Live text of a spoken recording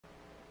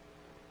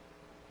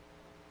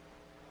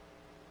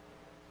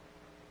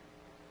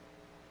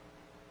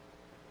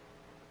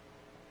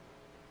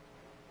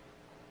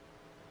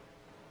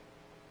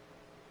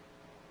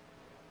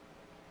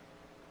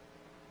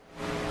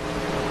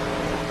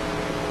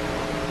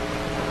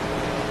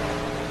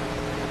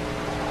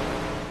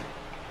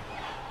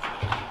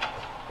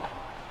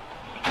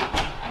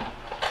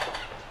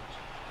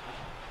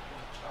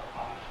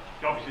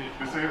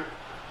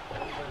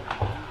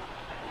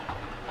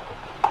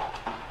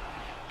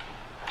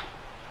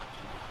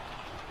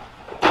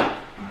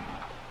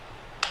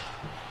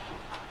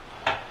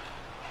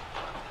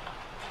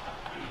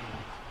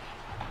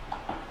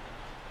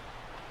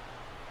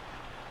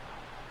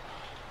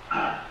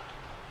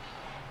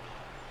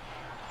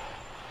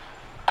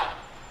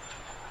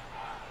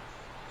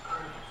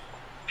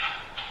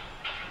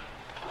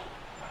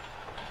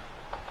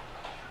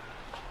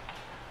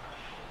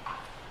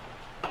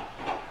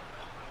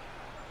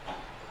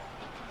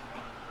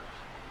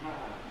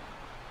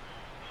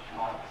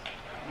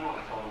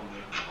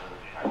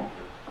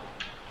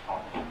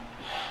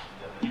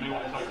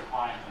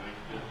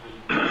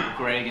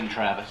Greg and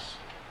Travis.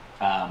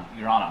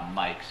 You're on a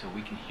mic, so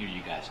we can hear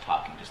you guys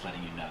talking. Just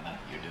letting you know that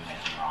you're doing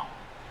anything wrong.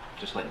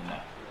 Just letting you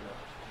know.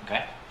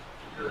 Okay?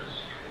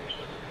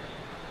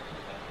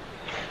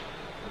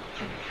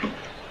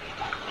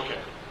 Okay.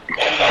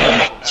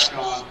 Back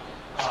on.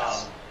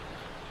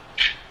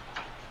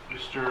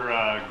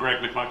 Mr.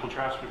 Greg McMichael,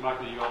 Travis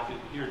McMichael, you all can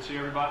hear and see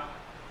everybody?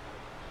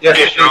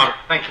 Yes, Your Honor.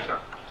 Thank you, sir.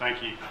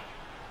 Thank you.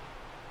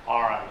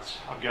 All right.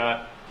 I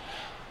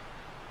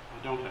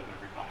don't have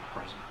everybody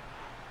present.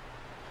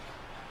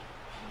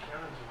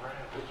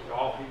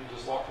 All of you can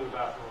just walk to the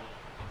bathroom.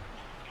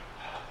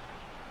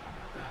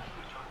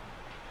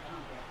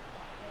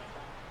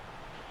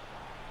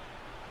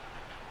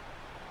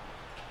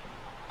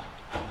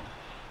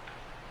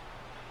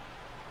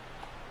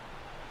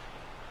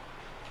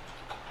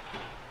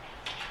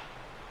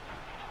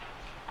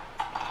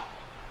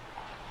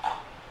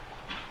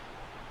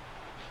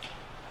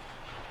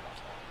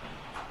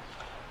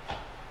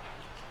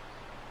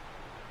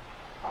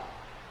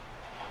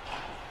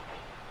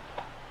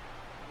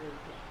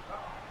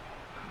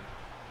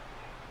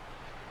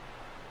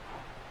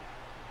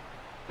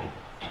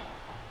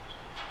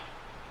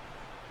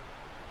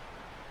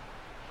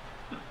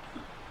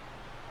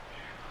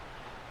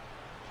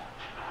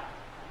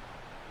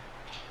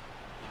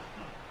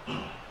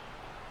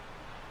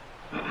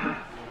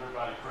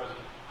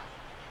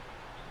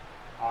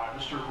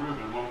 Mr.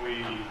 Rubin, when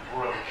we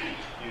broke,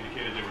 you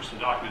indicated there were some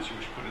documents you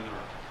wish to put in the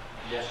record.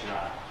 Yes, Your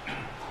Honor.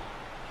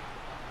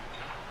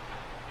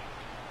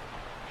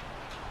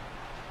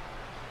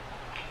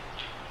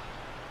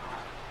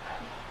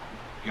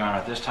 Your Honor,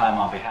 at this time,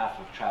 on behalf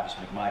of Travis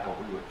McMichael,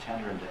 we would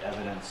tender into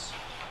evidence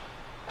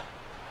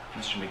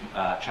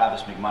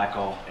Travis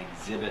McMichael,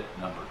 Exhibit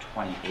number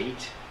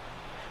 28,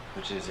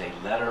 which is a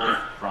letter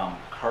from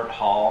Kurt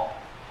Hall,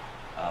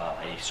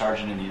 a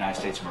sergeant in the United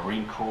States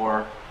Marine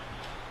Corps,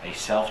 a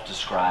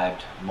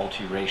self-described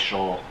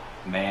multiracial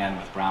man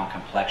with brown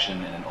complexion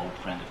and an old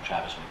friend of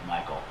Travis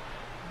McMichael.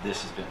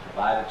 This has been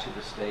provided to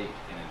the state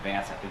in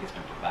advance. I think it's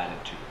been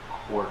provided to the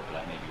court, but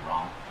I may be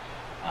wrong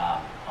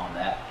on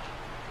that.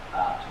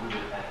 So we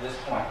would, at this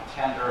point,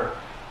 tender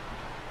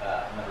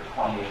number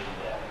 28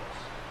 into evidence.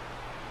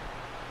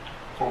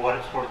 For what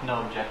it's worth,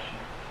 no objection.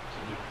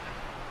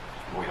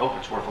 We hope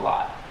it's worth a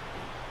lot.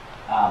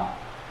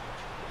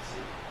 Let's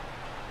see.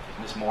 Is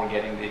Ms. Moore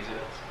getting the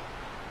exhibits?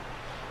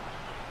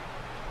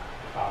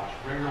 If I was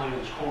regularly in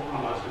this courtroom,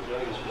 I was going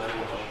to this very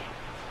well.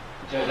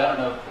 Judge, I don't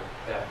know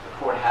if the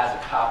court has a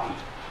copy,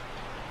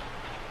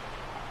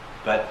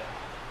 but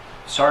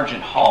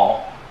Sergeant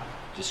Hall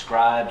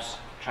describes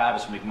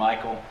Travis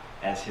McMichael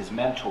as his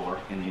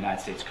mentor in the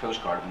United States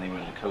Coast Guard when they were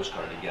in the Coast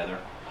Guard together.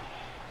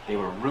 They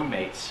were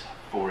roommates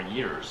for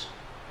years,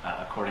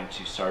 according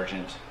to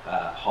Sergeant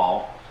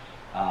Hall.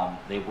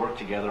 They worked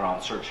together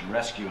on search and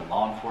rescue and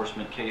law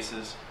enforcement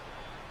cases.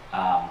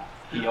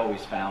 He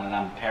always found, and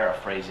I'm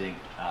paraphrasing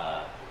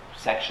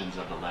sections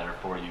of the letter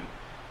for you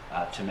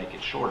to make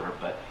it shorter,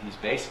 but he's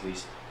basically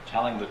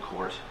telling the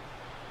court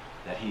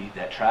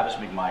that Travis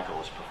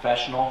McMichael is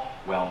professional,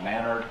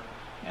 well-mannered,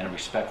 and a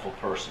respectful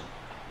person.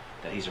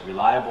 That he's a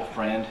reliable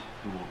friend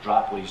who will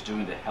drop what he's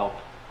doing to help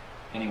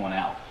anyone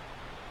out.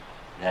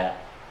 That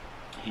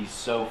he's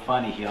so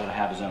funny he ought to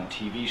have his own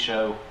TV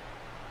show.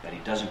 That he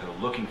doesn't go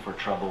looking for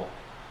trouble,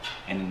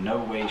 and in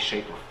no way,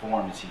 shape, or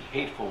form is he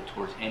hateful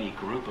towards any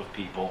group of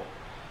people,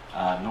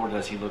 nor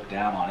does he look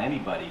down on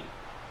anybody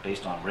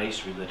based on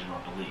race, religion,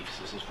 or beliefs.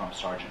 This is from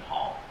Sergeant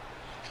Hall.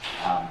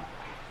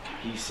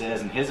 He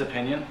says, in his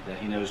opinion, that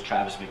he knows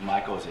Travis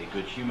McMichael is a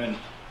good human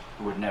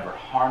who would never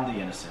harm the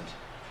innocent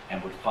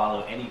and would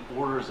follow any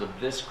orders of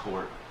this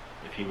court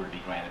if he were to be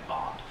granted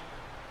bond,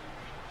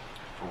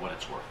 for what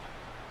it's worth.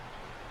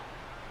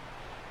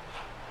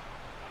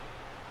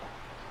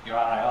 Your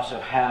Honor, I also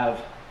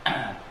have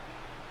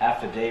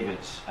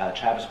affidavits.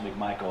 Travis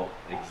McMichael,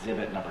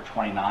 Exhibit number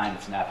 29.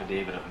 It's an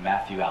affidavit of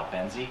Matthew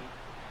Albenzi,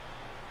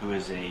 who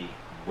is a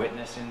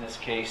witness in this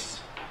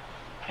case.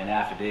 An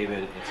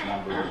affidavit, it's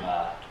number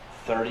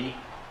 30,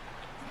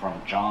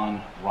 from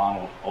John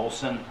Ronald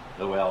Olson,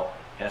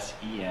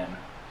 O-L-S-E-N,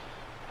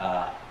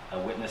 a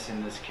witness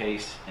in this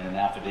case, and an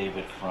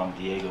affidavit from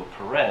Diego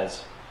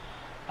Perez,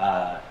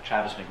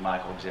 Travis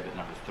McMichael, Exhibit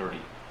number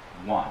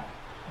 31.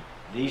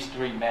 These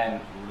three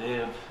men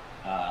live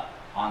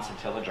on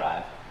Scintilla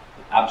Drive.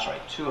 I'm sorry,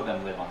 two of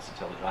them live on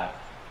Scintilla Drive.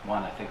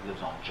 One, I think,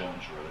 lives on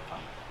Jones Road, if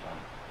I'm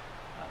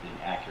being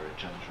accurate,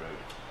 Jones Road.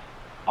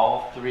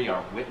 All three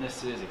are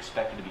witnesses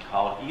expected to be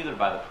called either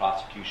by the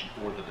prosecution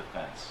or the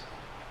defense.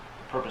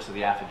 The purpose of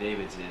the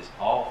affidavits is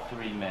all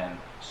three men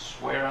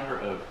swear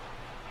under oath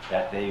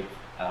that they've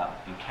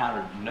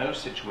encountered no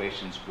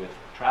situations with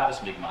Travis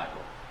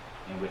McMichael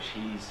in which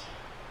he's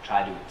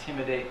tried to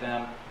intimidate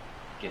them,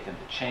 get them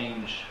to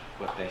change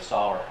what they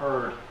saw or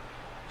heard,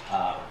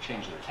 or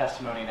change their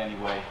testimony in any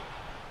way,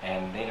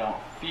 and they don't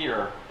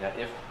fear that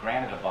if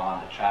granted a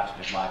bond, that Travis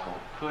McMichael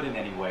could in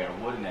any way or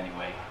would in any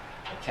way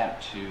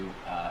attempt to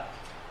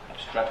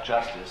obstruct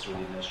justice or the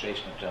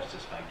administration of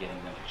justice by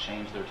getting them to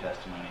change their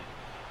testimony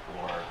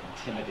or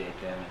intimidate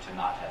them into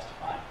not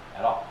testifying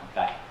at all. In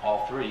fact,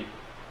 all three,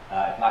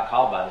 if not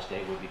called by the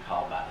state, would be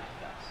called by the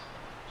defense.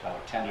 So I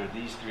would tender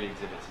these three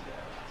exhibits into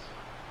evidence.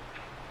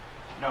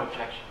 No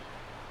objection.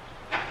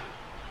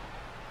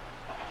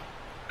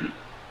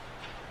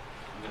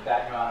 With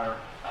that, Your Honor,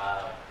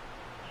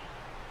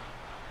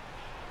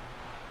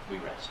 we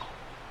rest.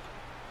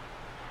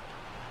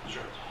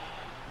 Sure.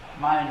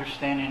 My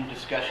understanding in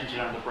discussions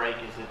during the break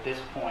is at this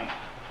point,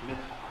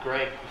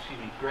 Greg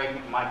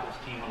McMichael's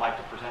team would like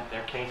to present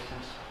their case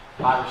since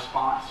my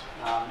response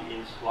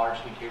is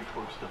largely geared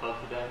towards the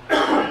both of them.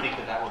 I think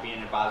that will be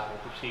an advisable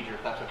procedure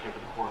if that's okay with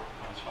the court.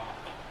 That's fine.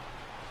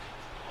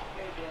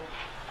 Very good.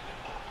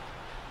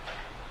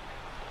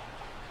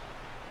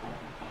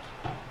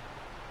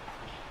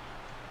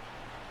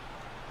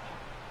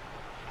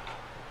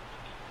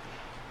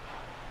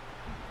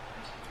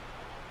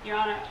 Your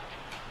Honor,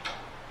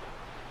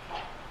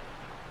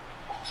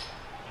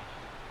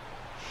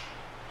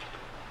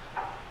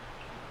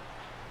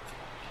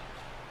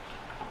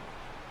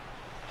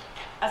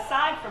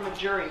 aside from a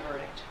jury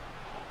verdict,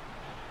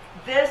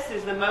 this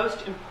is the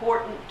most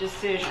important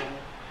decision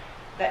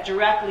that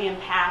directly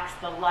impacts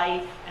the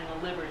life and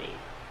the liberty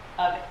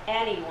of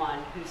anyone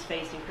who's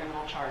facing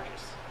criminal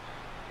charges.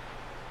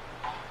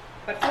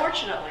 But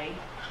fortunately,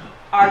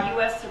 our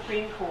U.S.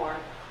 Supreme Court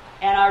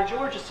and our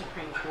Georgia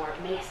Supreme Court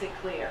makes it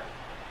clear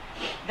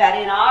that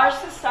in our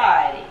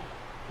society,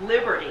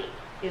 liberty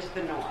is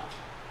the norm,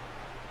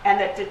 and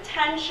that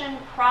detention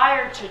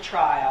prior to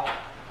trial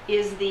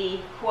is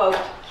the, quote,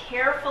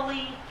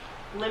 carefully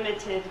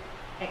limited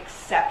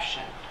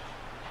exception.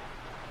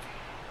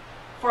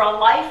 For a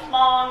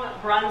lifelong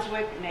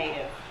Brunswick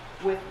native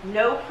with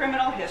no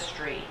criminal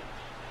history,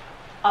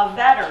 a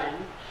veteran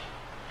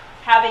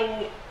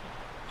having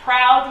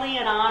proudly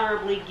and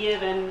honorably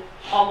given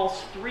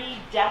almost 3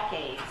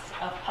 decades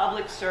of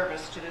public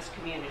service to this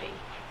community,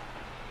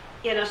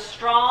 in a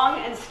strong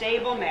and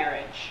stable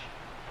marriage,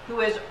 who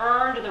has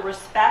earned the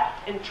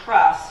respect and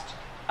trust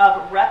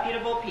of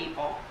reputable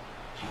people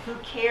who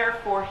care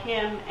for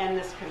him and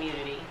this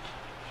community,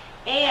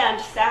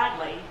 and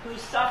sadly, who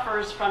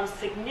suffers from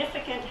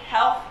significant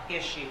health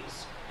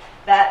issues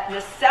that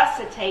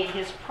necessitate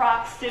his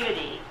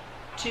proximity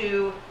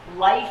to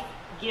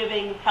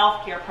life-giving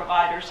healthcare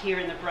providers here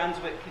in the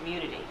Brunswick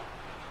community.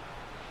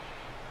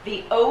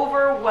 The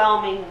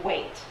overwhelming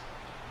weight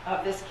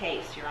of this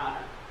case, Your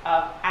Honor,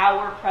 of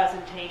our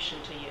presentation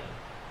to you,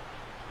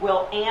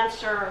 will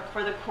answer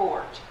for the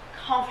court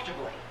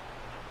comfortably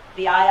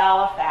the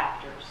Ayala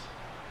factors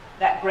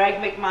that Greg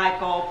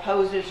McMichael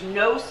poses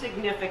no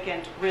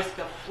significant risk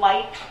of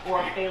flight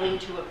or failing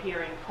to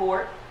appear in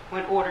court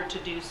when ordered to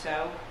do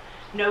so,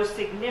 no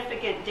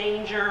significant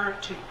danger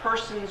to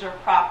persons or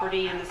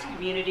property in this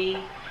community,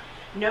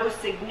 no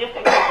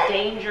significant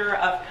danger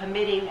of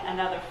committing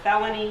another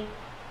felony,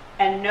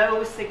 and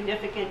no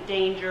significant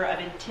danger of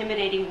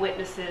intimidating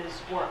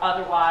witnesses or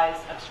otherwise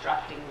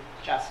obstructing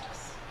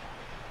justice.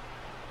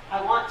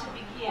 I want to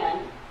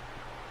begin,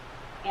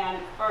 and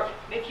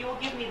if you will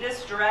give me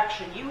this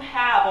direction, you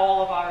have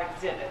all of our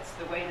exhibits,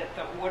 the way that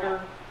the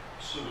order...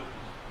 So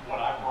what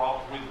I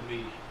brought with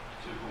me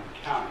to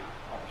Glenn County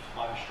are the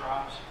flash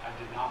drives. I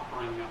did not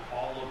bring up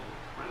all of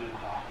the printed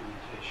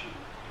documentation.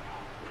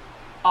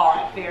 All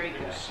right, very It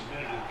good. was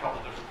submitted in a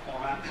couple different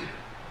formats.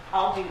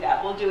 I'll do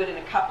that. We'll do it in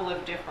a couple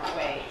of different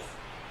ways.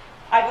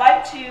 I'd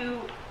like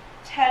to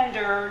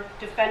tender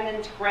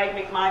Defendant Greg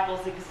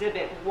McMichael's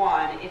Exhibit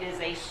 1. It is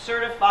a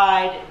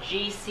certified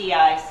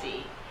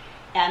GCIC.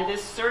 And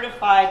this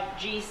certified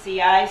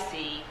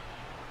GCIC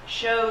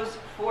shows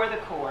for the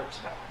court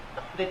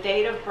the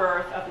date of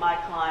birth of my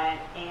client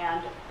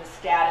and the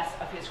status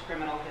of his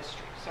criminal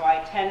history. So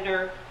I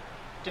tender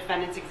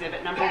Defendant's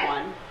Exhibit number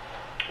 1.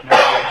 No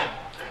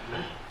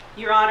objection.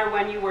 Your Honor,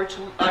 when you were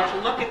to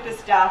look at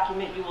this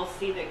document, you will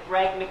see that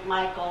Greg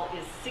McMichael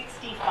is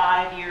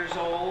 65 years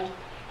old,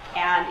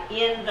 and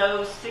in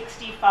those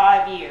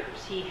 65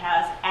 years, he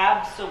has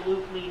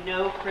absolutely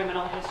no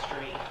criminal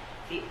history.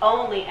 The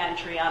only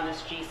entry on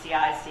this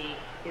GCIC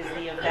is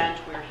the event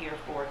we're here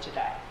for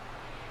today.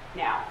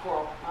 Now,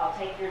 I'll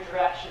take your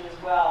direction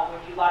as well.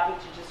 Would you like me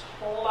to just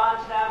hold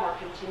on to them or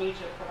continue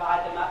to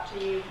provide them up to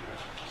you?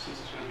 Since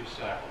it's going to be a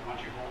stack, why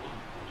don't you hold them?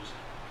 We'll just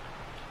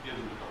give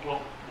them,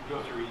 we'll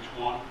go through each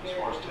one as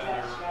far as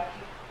tender. But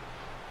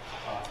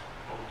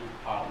we'll do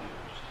the pile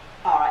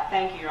first. All right,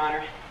 thank you, Your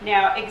Honor.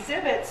 Now,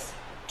 Exhibits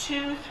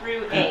 2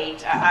 through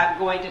 8, I'm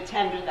going to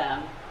tender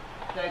them.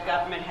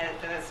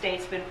 The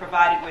state's been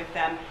provided with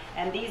them,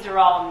 and these are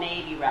all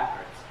Navy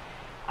records.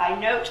 I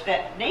note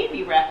that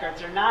Navy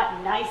records are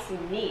not nice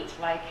and neat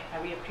like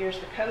it appears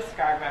the Coast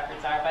Guard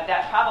records are, but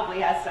that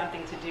probably has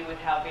something to do with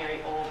how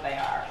very old they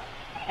are.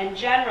 And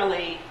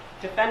generally,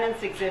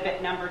 Defendant's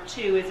Exhibit number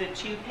 2 is a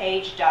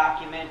 2-page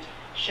document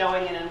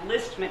showing an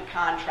enlistment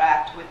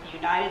contract with the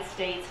United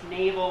States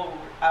Naval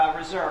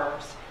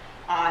Reserves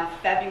on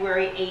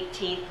February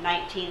 18,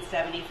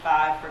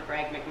 1975 for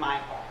Greg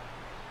McMichael.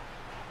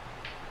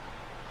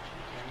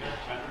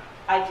 Tender.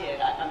 I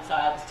did. I'm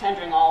sorry, I was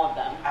tendering all of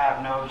them, I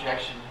have no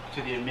objection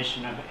to the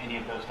admission of any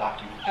of those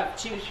documents. of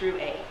 2 through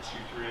 8.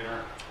 2 through 8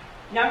 are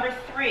Number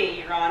 3,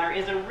 Your Honor,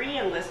 is a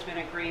re-enlistment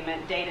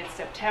agreement dated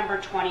September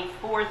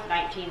 24th,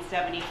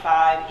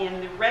 1975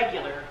 in the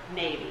regular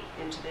Navy,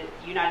 into the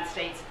United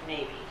States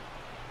Navy,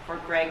 for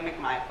Greg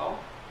McMichael.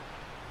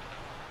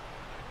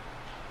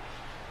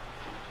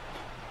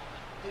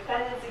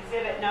 Defendant's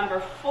Exhibit number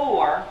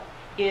 4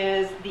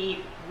 is the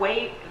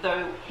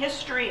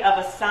history of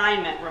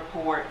assignment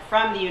report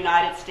from the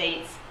United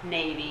States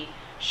Navy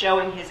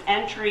showing his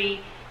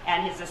entry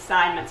and his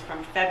assignments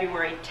from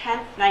February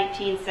 10th,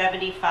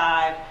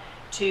 1975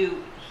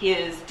 to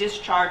his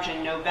discharge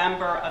in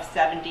November of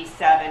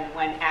 77,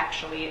 when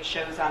actually it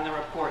shows on the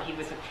report he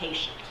was a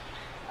patient.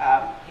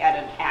 He had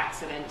an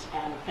accident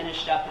and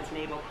finished up his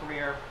naval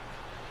career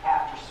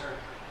after surgery.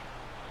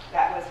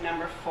 That was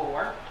number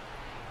 4.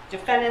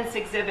 Defendant's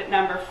Exhibit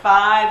number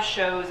 5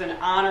 shows an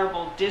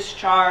honorable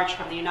discharge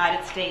from the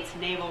United States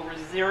Naval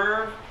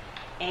Reserve,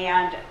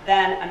 and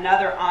then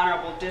another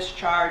honorable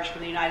discharge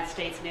from the United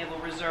States Naval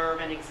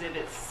Reserve in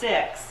Exhibit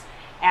 6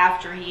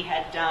 after he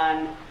had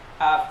done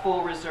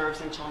full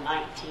reserves until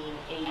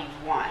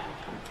 1981.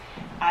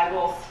 I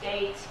will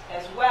state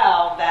as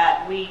well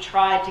that we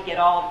tried to get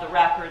all of the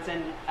records,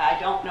 and I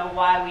don't know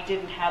why we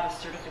didn't have a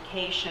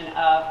certification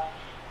of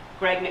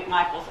Greg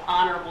McMichael's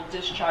honorable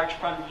discharge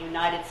from the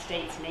United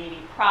States Navy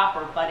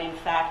proper, but in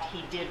fact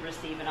he did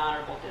receive an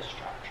honorable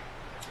discharge.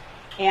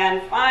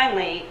 And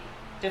finally,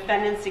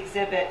 Defendant's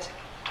Exhibit,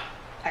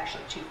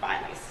 actually 2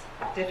 finalies.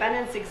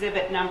 Defendant's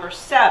Exhibit number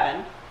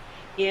 7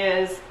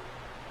 is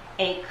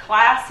a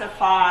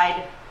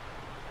classified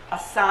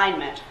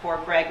assignment for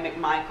Greg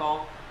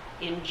McMichael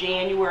in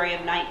January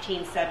of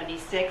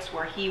 1976,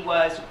 where he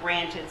was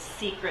granted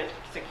secret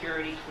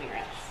security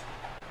clearance.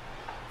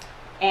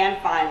 And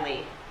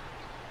finally,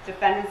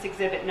 Defendant's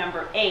Exhibit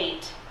number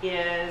 8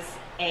 is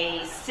a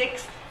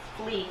 6th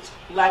Fleet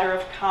letter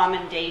of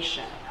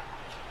commendation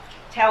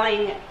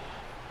telling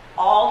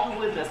all who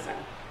would listen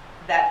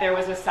that there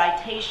was a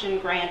citation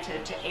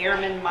granted to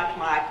Airman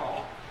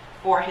McMichael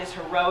for his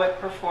heroic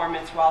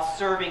performance while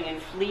serving in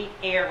Fleet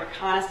Air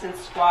Reconnaissance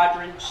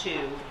Squadron 2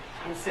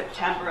 in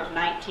September of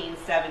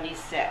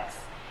 1976.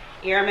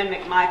 Airman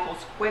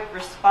McMichael's quick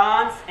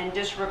response and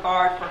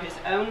disregard for his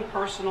own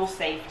personal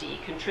safety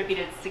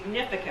contributed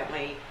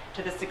significantly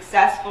to the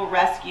successful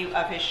rescue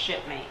of his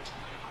shipmate.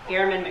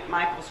 Airman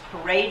McMichael's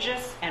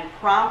courageous and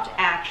prompt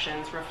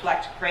actions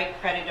reflect great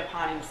credit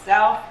upon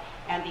himself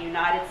and the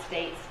United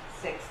States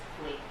 6th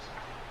Fleet.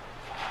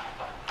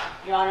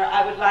 Your Honor,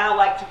 I would now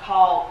like to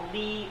call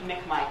Lee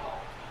McMichael.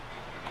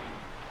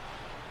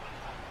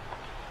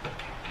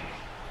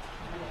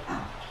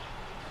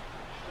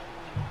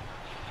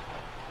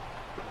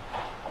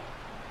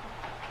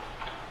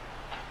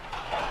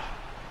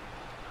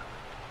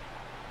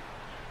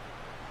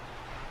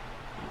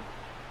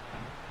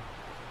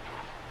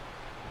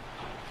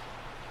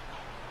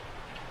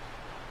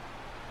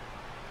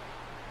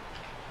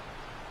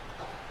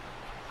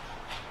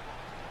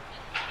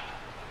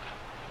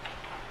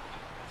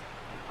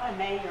 If I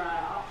may, Your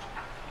Honor,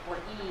 for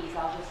ease,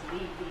 I'll just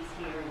leave these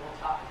here and we'll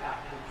talk about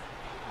them.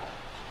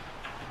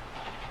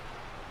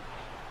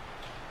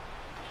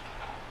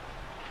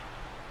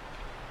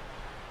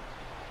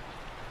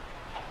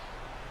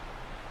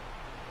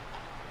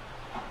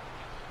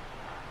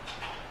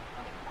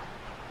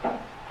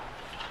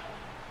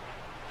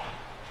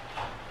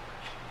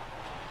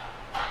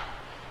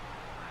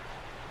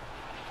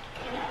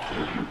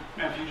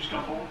 Ma'am, if you just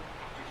come forward.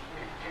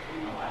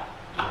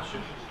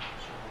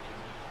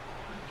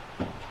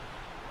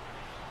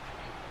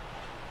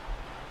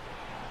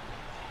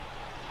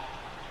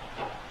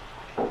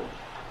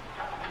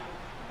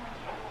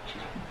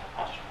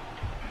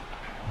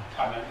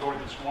 I'm going to go to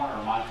this one and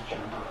remind you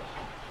to remember us.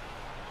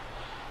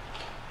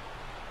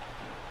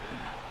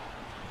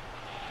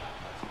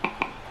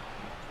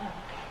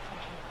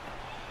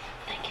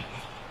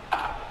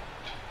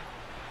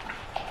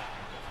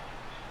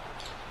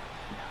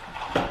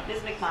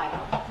 Ms.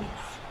 McMichael,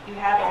 you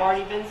have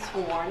already been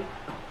sworn.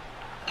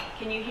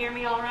 Can you hear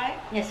me all right?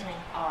 Yes, ma'am.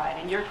 All right,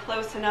 and you're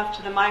close enough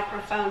to the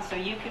microphone so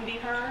you can be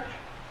heard?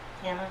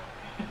 Yeah.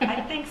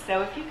 I think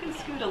so. If you can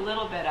scoot a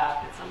little bit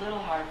up, it's a little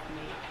hard for me.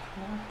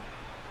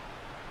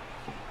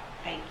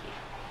 Thank you.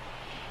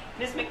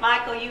 Ms.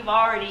 McMichael, you've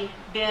already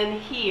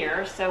been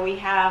here, so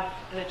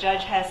the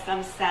judge has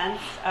some sense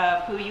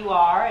of who you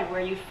are and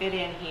where you fit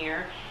in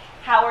here.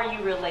 How are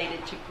you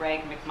related to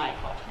Greg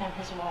McMichael? I'm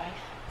his wife.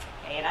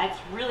 Okay, and it's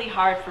really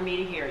hard for me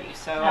to hear you,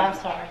 so No, I'm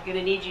sorry. I'm going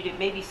to need you to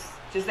maybe,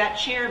 does that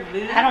chair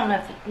move? I don't know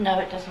if no,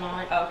 it does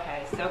not.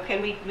 Okay, so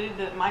can we move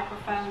the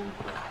microphone?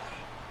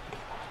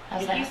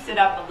 How's If that? you sit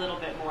up a little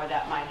bit more,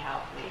 that might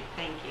help me.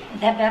 Thank you. Is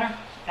that better?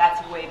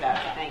 That's way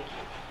better. Thank you.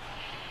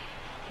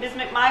 Ms.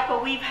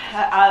 McMichael,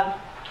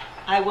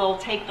 I will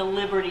take the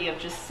liberty of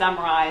just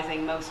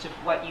summarizing most of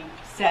what you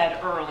said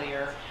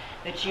earlier,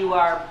 that you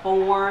are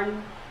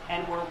born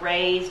and were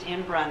raised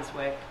in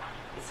Brunswick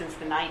since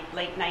the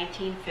late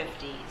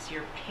 1950s.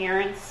 Your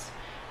parents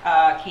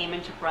came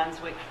into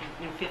Brunswick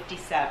in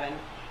 '57,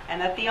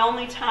 and that the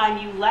only time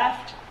you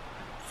left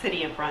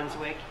City of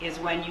Brunswick is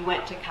when you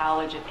went to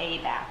college at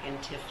ABAC in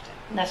Tifton.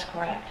 That's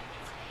correct.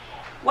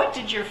 What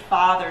did your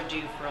father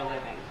do for a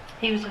living?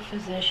 He was a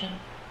physician.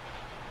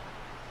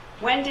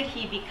 When did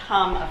he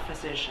become a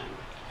physician?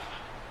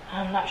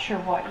 I'm not sure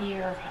what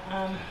year.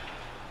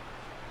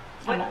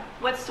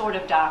 What sort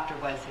of doctor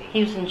was he?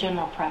 He was in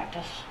general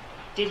practice.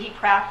 Did he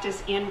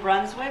practice in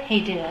Brunswick?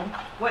 He did.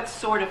 What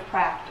sort of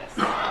practice?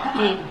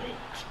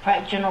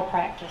 General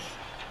practice.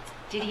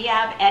 Did he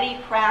have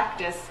any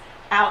practice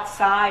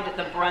outside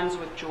the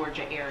Brunswick,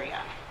 Georgia area?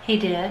 He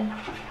did.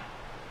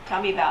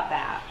 Tell me about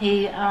that.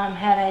 He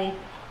had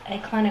a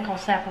clinic on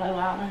Sapelo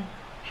Island.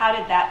 How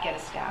did that get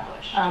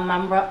established?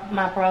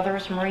 My brother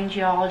is a marine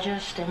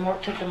geologist and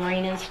worked at the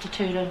Marine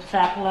Institute of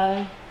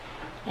Sapelo,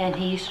 and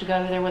he used to go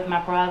over there with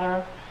my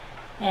brother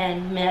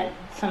and met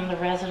some of the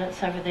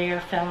residents over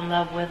there, fell in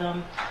love with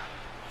them,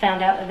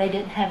 found out that they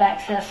didn't have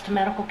access to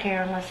medical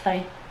care unless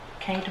they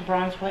came to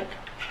Brunswick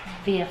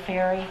via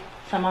ferry.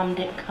 Some of them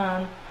didn't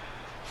come,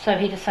 so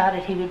he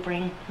decided he would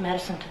bring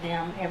medicine to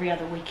them every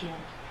other weekend.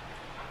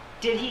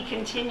 Did he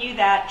continue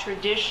that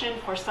tradition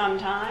for some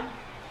time?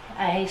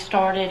 He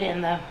started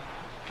in the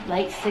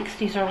late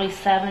 60s, early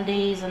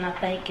 70s, and I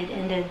think it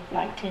ended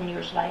like 10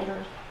 years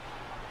later.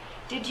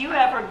 Did you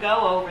ever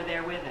go over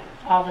there with him?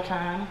 All the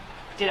time.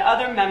 Did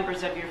other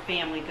members of your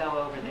family go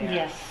over there?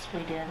 Yes,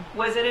 we did.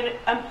 Was it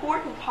an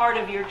important part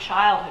of your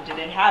childhood? Did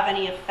it have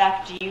any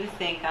effect, do you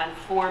think, on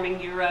forming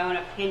your own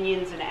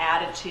opinions and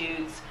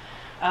attitudes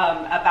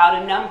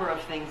about a number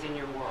of things in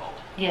your world?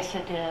 Yes,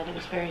 it did. It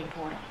was very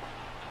important.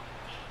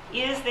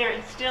 Is there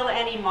still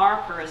any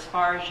marker, as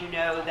far as you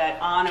know, that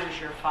honors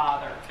your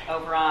father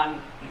over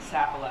on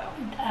Sapelo?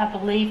 I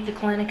believe the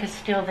clinic is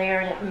still there,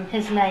 and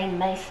his name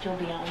may still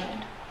be on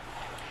it.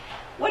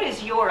 What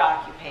is your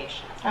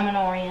occupation? I'm an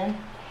RN.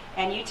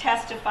 And you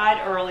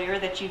testified earlier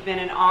that you've been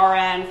an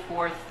RN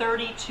for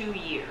 32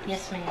 years.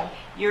 Yes, ma'am.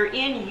 You're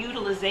in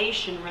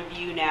utilization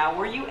review now.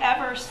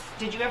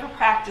 Did you ever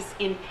practice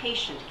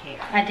inpatient care?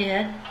 I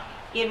did.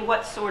 In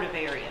what sort of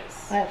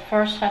areas? At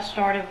first,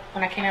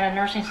 when I came out of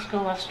nursing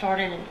school, I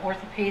started in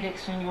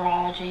orthopedics and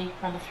urology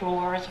on the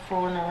floor as a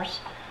floor nurse.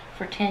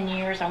 For 10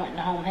 years, I went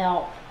into home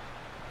health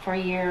for a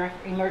year,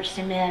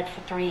 emergency med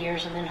for 3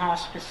 years, and then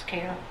hospice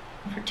care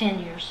for 10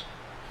 years.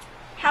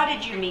 How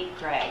did you meet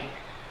Greg?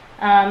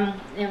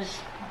 It was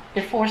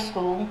before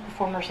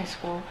nursing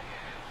school.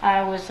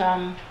 I was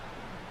a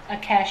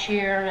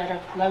cashier at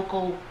a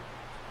local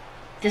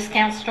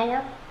discount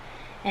store,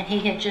 and he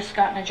had just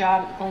gotten a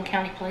job at the Glenn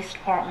County Police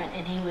Department,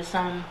 and he was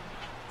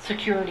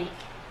security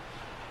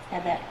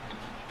at that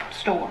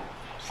store.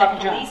 A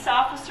police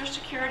officer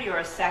security or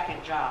a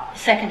second job?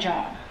 Second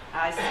job.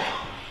 I see.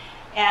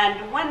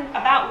 And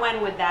about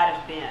when would that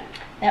have been?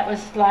 That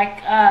was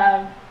like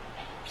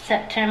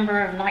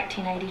September of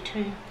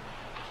 1982.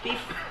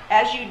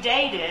 As you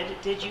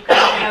dated, did you come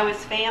to know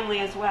his family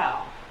as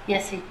well?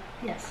 Yes.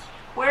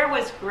 Where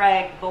was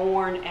Greg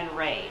born and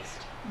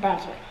raised?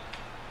 Brunswick.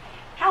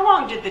 How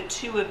long did the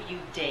two of you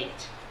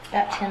date?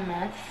 About 10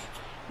 months.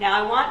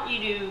 Now I want you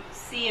to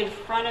see in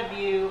front of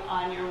you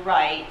on your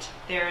right,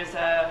 there's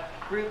a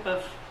group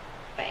of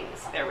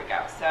things. There we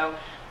go. So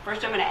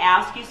first I'm going to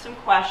ask you some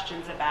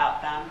questions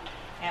about them,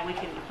 and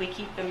if we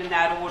keep them in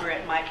that order,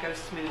 it might go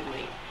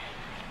smoothly.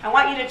 I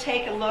want you to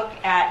take a look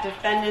at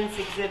Defendant's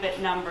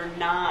Exhibit number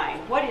 9.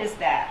 What is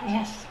that?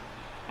 Yes.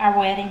 Our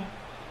wedding.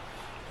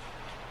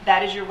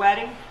 That is your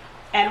wedding?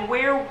 And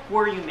where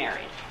were you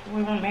married?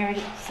 We were married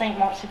at St.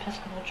 Mark's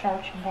Episcopal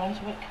Church in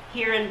Brunswick.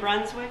 Here in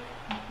Brunswick?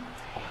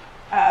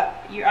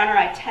 Your Honor,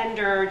 I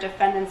tender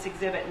Defendant's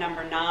Exhibit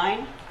number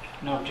 9.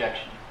 No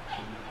objection.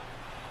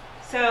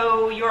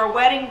 So your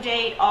wedding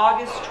date,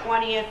 August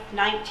 20th,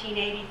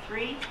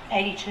 1983?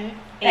 82.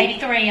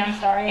 83, I'm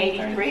sorry.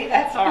 83,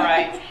 that's all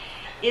right.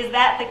 Is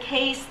that the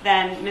case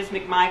then, Ms.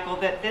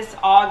 McMichael, that this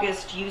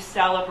August you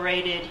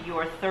celebrated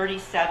your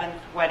 37th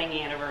wedding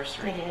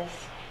anniversary? It is.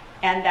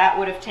 And that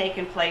would have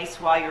taken place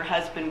while your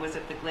husband was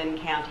at the Glenn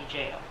County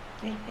Jail?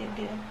 It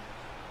did.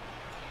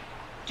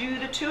 Do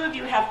the two of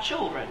you have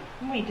children?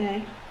 We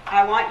do.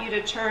 I want you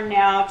to turn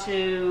now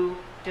to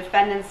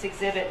Defendant's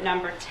Exhibit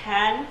number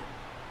 10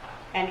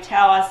 and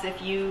tell us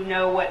if you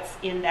know what's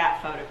in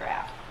that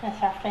photograph.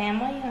 That's our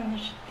family, and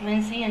there's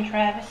Lindsay and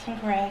Travis and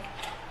Greg.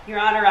 Your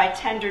Honor, I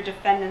tender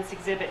Defendant's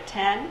Exhibit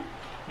 10.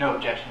 No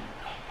objection.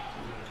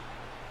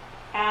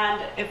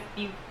 And if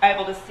you're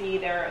able to see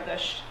there,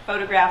 the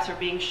photographs are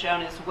being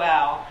shown as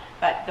well,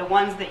 but the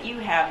ones that you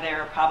have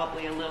there are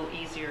probably a little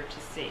easier to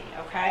see,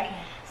 okay?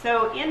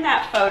 So in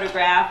that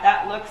photograph,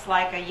 that looks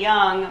like a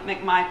young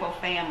McMichael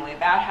family.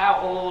 About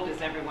how old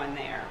is everyone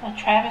there?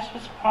 Travis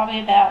was probably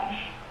about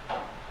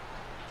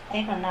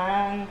 8 or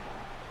 9,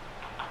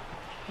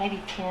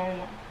 maybe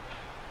 10.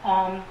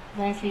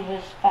 Lindsay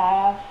was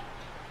 5.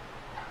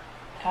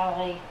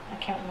 Golly, I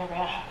can't remember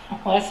how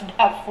it was,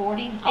 about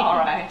 40. Maybe. All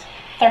right.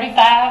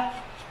 35,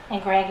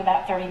 and Greg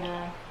about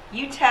 39.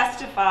 You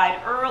testified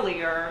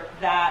earlier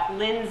that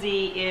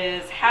Lindsay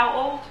is how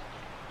old?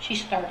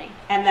 She's 30.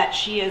 and that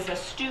she is a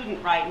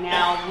student right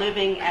now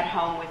living at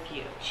home with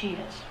you. She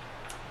is.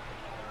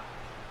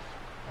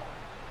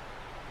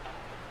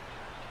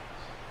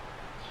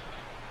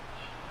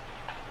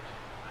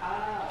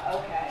 Ah,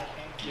 okay.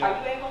 Yeah, Are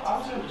you able to I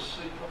was able to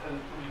see, and let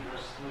me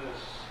address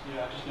this,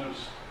 yeah, I just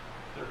noticed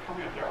they're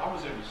coming up there, I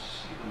was able to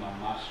see them on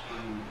my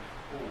screen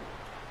before.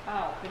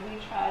 Oh, could we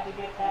try to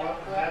get that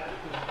Well, is correct?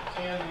 is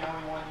 10 the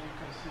only one you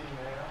can see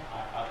now?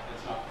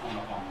 It's not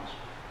coming up on my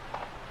screen.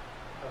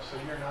 Oh, so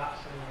you're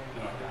not seeing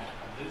No, anything?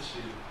 I did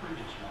see the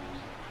previous ones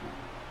that were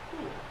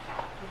coming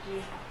up. Did you?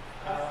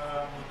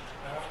 I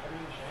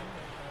didn't change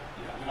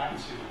anything. Yeah, I mean, I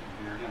can see them from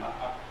here, again,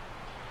 I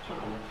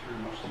took a look through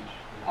most of each,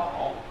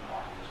 all of the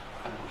documents,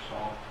 I never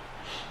saw,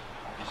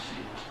 I can see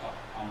what's up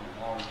on the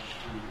large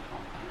screen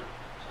from here.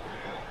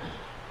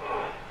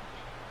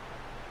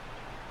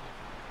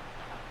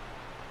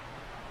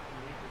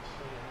 You can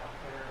see them up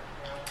there.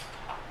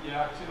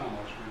 Yeah, I can see it on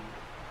my screen.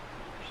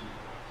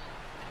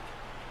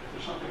 If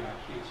there's something I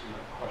can't see, I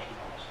question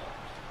all this stuff.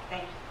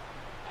 Thank you.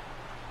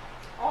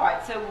 All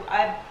right, so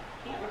I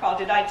can't recall,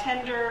 did I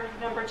tender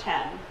number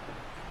 10?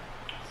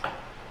 I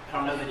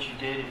don't know that you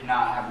did. If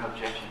not, I have no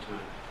objection to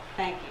it.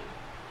 Thank you.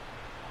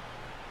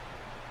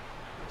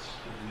 It's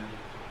significant,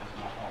 it's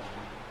not all of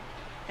them.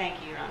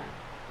 Thank you, Your Honor.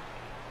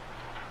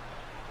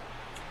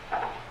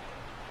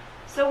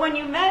 So when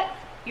you met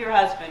your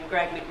husband,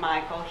 Greg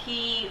McMichael,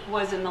 he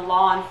was in the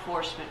law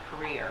enforcement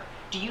career.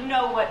 Do you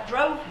know what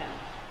drove him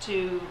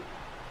to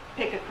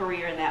pick a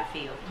career in that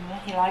field?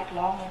 He liked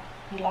law.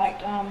 He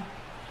liked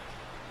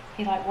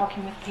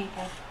working with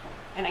people.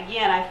 And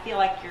again, I feel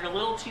like you're a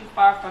little too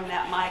far from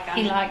that mic.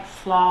 He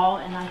likes law,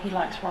 and he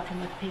likes working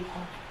with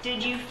people.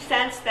 Did you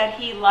sense that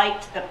he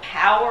liked the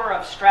power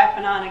of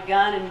strapping on a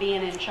gun and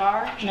being in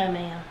charge? No,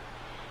 ma'am.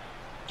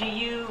 Do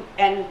you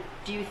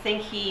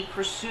think he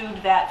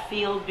pursued that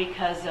field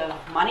because of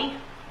money?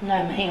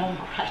 No, ma'am.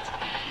 Right.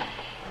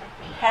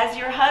 Has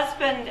your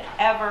husband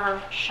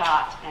ever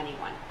shot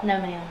anyone? No,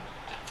 ma'am.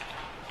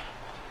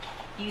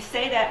 You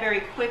say that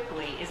very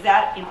quickly. Is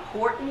that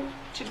important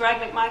to Greg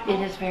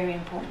McMichael? It is very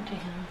important to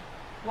him.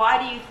 Why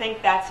do you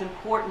think that's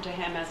important to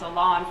him as a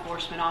law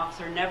enforcement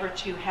officer, never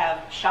to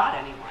have shot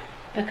anyone?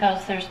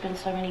 Because there's been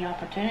so many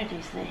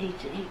opportunities that he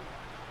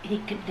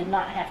did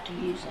not have to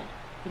use it.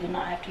 He did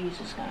not have to use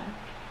his gun.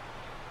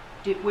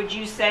 Would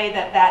you say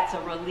that that's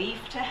a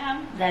relief to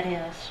him? That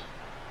is.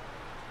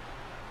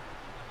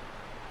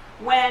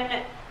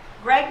 When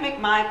Greg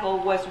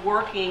McMichael was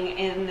working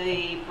in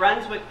the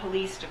Brunswick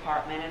Police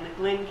Department in the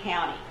Glynn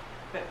County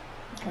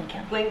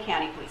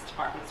Police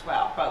Department as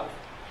well, both.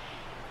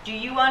 Do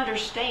you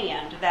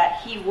understand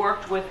that he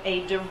worked with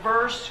a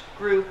diverse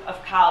group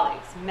of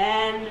colleagues,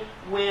 men,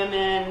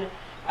 women,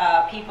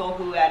 people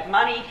who had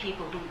money,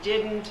 people who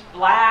didn't,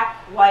 black,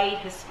 white,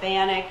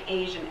 Hispanic,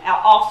 Asian,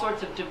 all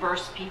sorts of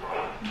diverse people?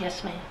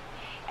 Yes, ma'am.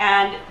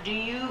 And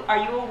are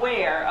you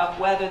aware of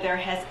whether there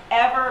has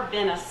ever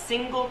been a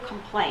single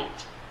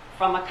complaint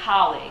from a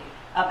colleague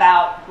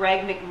about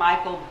Greg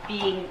McMichael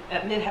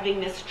having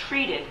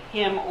mistreated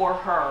him or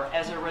her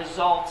as a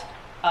result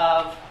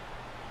of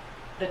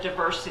the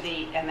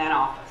diversity in that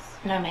office?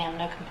 No, ma'am.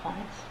 No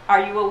complaints.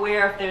 Are you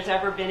aware if there's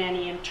ever been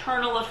any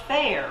internal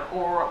affair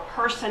or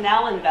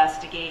personnel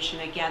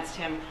investigation against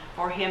him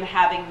for him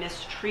having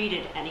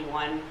mistreated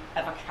anyone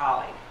of a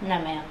colleague? No,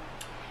 ma'am.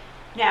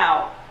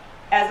 Now,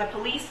 as a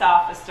police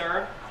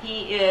officer,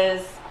 he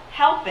is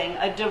helping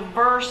a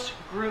diverse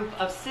group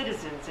of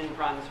citizens in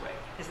Brunswick.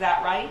 Is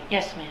that right?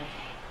 Yes,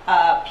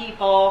 ma'am.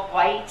 People,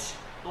 white,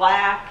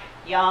 black,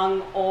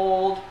 young,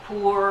 old,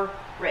 poor,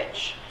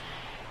 rich.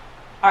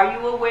 Are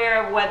you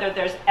aware of whether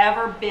there's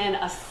ever been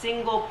a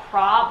single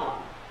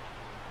problem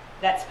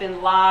that's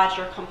been lodged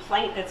or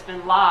complaint that's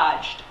been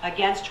lodged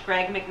against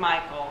Greg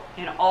McMichael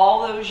in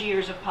all those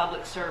years of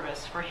public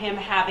service for him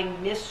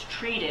having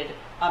mistreated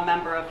a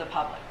member of the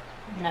public?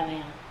 No,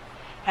 ma'am.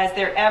 Has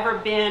there ever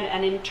been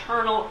an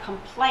internal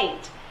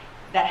complaint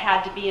that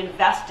had to be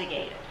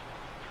investigated?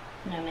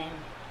 No, ma'am.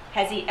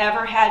 Has he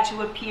ever had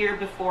to appear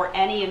before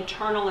any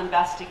internal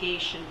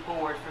investigation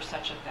board for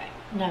such a thing?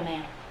 No,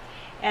 ma'am.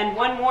 And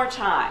one more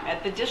time,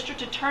 at the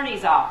district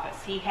attorney's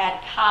office, he had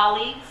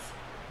colleagues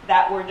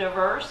that were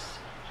diverse.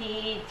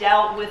 He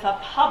dealt with a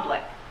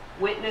public,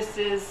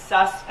 witnesses,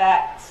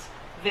 suspects,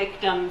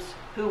 victims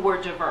who were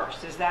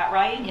diverse. Is that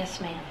right? Yes,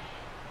 ma'am.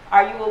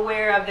 Are you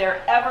aware of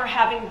there ever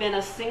having been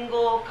a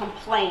single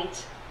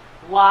complaint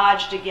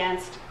lodged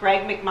against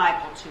Greg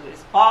McMichael to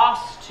his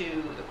boss, to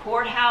the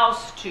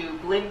courthouse, to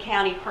Glynn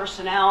County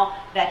personnel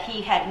that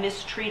he had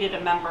mistreated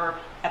a member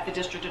at the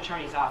district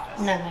attorney's office?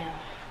 No, ma'am.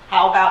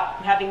 How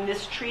about having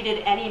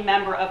mistreated any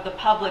member of the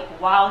public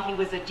while he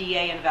was a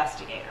DA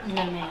investigator?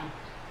 No, ma'am.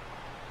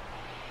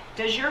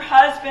 Does your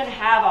husband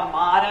have a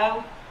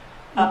motto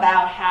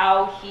about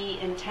how he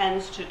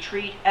intends to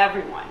treat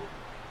everyone?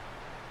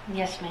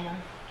 Yes, ma'am.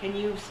 Can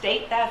you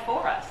state that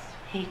for us?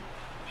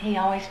 He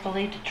always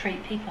believed to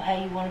treat people how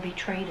you want to be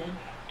treated,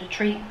 to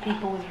treat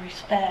people with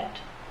respect.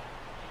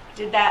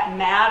 Did that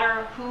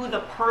matter who the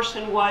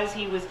person was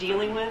he was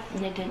dealing with?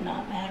 It did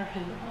not matter who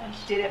it was.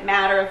 Did it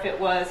matter if it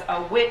was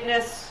a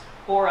witness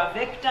or a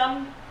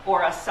victim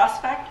or a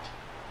suspect?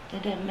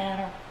 It didn't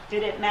matter.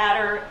 Did it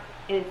matter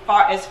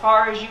as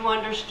far as you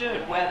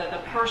understood whether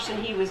the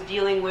person he was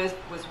dealing with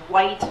was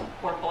white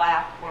or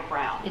black or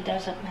brown? It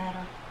doesn't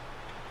matter.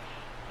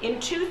 In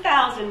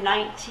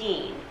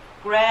 2019,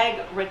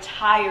 Greg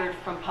retired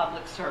from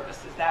public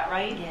service, is that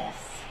right? Yes.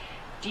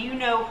 Do you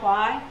know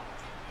why?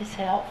 His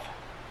health.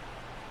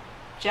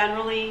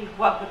 Generally,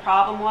 what the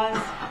problem was?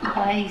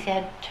 Well, he's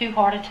had 2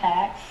 heart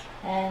attacks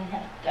and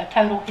a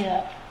total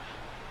hip,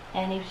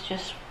 and he was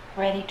just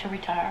ready to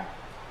retire.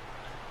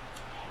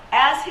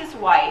 As his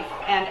wife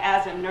and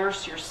as a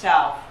nurse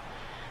yourself,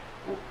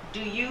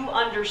 do you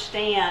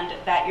understand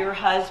that your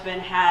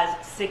husband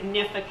has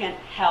significant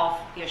health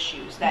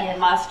issues that Yes.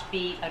 must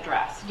be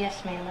addressed?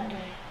 Yes, ma'am, I do.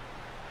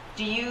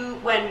 Do you,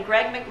 when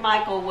Greg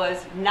McMichael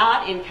was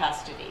not in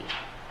custody,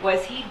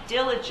 was he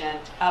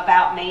diligent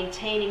about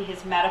maintaining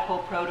his medical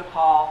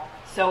protocol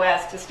so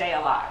as to stay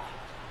alive?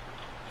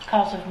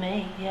 Because of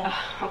me, yeah.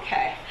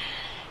 Okay.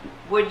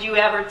 Would you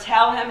ever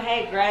tell him,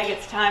 hey, Greg,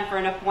 it's time for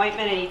an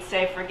appointment, and he'd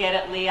say, forget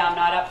it, Lee, I'm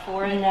not up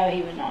for it? No,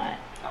 he would not.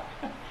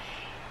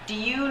 Do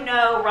you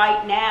know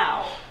right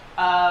now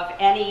of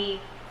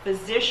any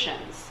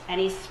physicians,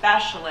 any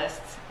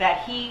specialists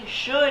that he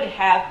should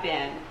have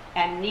been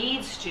and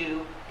needs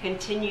to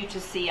continue to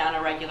see on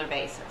a regular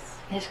basis?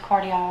 His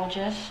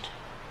cardiologist,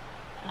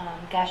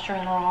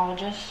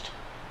 gastroenterologist,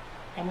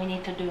 and we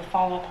need to do a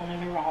follow-up on a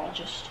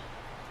neurologist.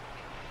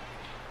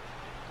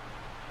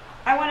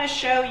 I want to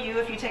show you,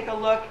 if you take a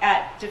look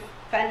at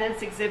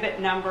Defendant's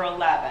Exhibit number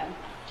 11.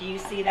 Do you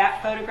see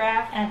that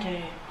photograph? I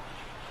do.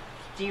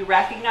 Do you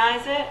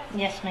recognize it?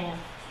 Yes, ma'am.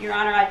 Your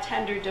Honor, I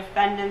tender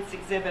Defendant's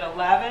Exhibit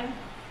 11.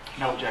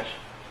 No objection.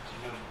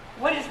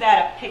 What is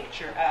that a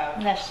picture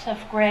of? That's of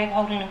Greg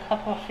holding a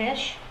couple of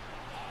fish.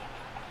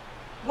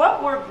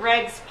 What were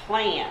Greg's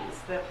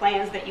plans, the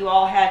plans that you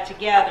all had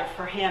together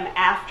for him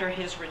after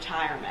his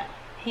retirement?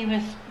 He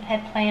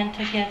had planned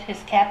to get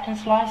his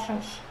captain's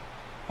license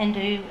and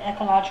do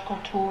ecological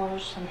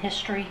tours and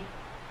history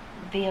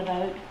via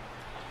boat.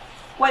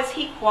 Was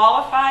he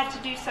qualified to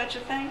do such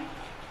a thing?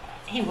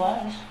 He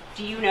was.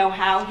 Do you know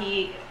how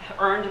he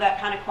earned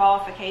that kind of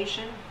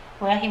qualification?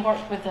 Well, he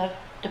worked with the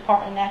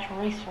Department of Natural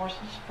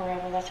Resources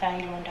forever. That's how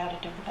he learned how to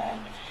do the boat.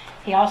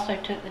 He also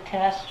took the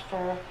test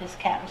for his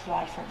captain's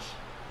license.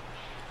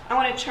 I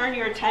want to turn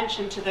your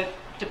attention to the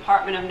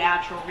Department of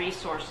Natural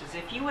Resources.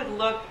 If you would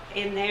look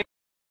in there,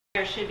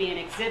 there should be an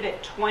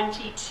Exhibit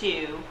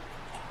 22,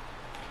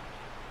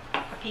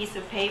 a piece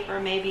of paper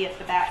maybe at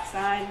the back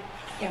side.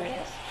 There it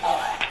is. All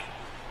right.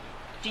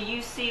 Do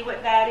you see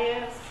what that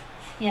is?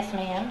 Yes,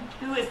 ma'am.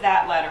 Who is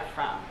that letter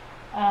from?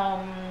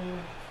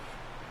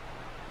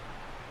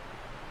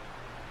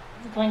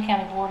 Glenn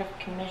County Board of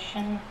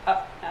Commission.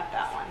 Oh, not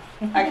that one.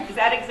 Is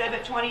that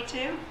Exhibit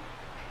 22?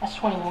 That's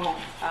 21. All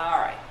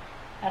right.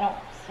 I don't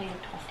see a 22.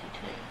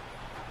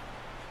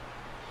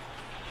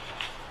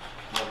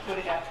 We'll put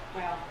it up.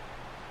 Well.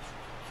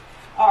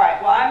 All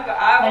right. Well,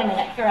 Wait a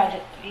minute.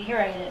 Here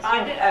it is.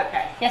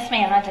 Okay. Yes,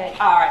 ma'am, I do.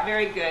 All right.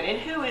 Very good. And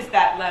who is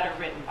that letter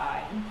written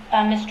by?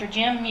 Mr.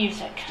 Jim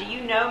Music. Do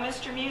you know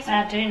Mr. Music?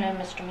 I do know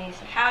Mr.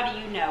 Music. How do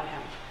you know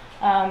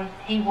him?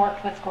 He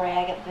worked with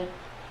Greg at the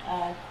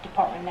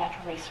Department of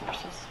Natural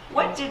Resources.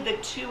 What did the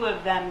two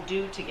of them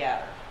do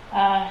together?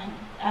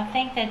 I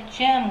think that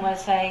Jim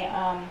was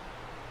a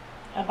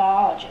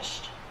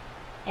biologist,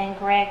 and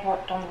Greg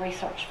worked on the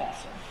research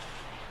vessel.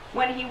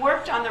 When he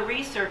worked on the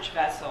research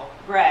vessel,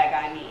 Greg,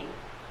 I mean,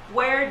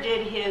 where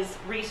did his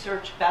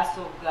research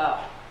vessel go?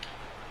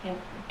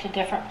 To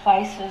different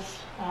places,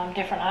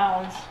 different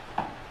islands.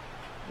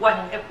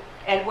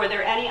 And were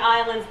there any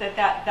islands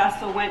that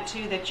vessel went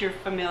to that you're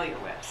familiar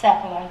with?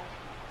 Sapelo.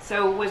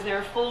 So was there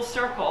a full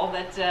circle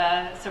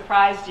that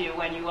surprised you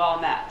when you all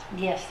met?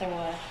 Yes, there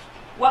was.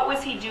 What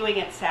was he doing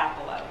at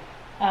Sapelo?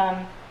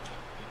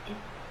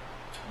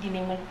 You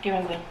mean when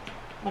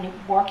he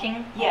was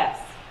working? Yes.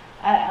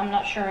 I'm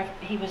not sure if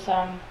he was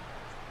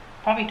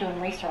probably doing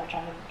research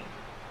on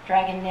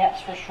dragging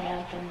nets for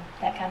shrimp and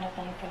that kind of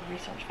thing for the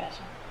research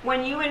vessel.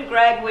 When you and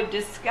Greg would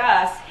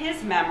discuss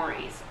his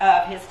memories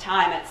of his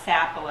time at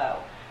Sapelo,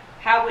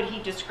 how would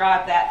he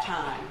describe that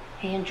time?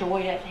 He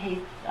enjoyed it.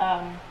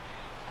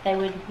 They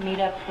would meet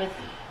up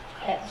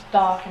at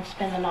dock and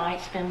spend the night,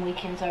 spend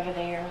weekends over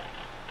there,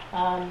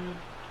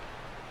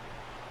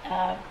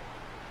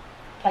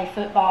 play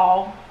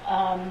football,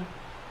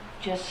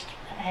 just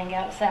hang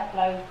out at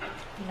Sapelo,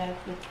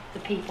 with the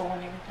people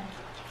and everything.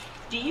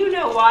 Do you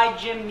know why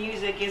Jim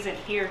Music isn't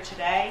here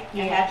today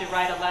and had to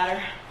write a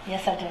letter?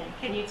 Yes, I do.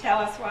 Can you tell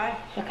us why?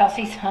 Because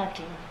he's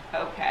hunting.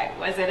 Okay.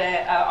 Was it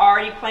a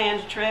already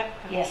planned trip?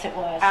 Yes, it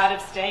was. Out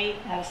of state?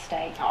 Out of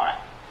state. All right.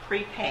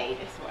 Prepaid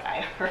is what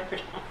I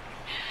heard.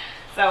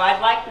 So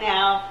I'd like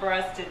now for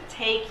us to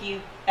take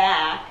you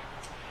back,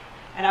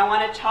 and I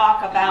want to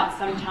talk about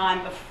some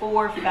time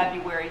before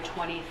February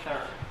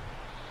 23rd.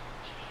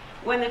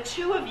 When the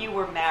two of you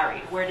were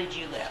married, where did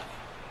you live?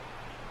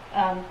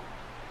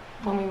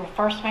 When we were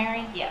first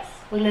married, Yes.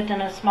 we lived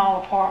in a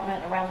small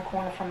apartment around the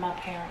corner from my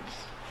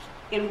parents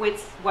In which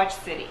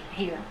city?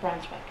 here,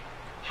 Brunswick.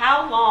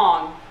 How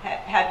long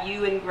have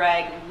you and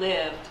Greg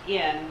lived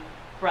in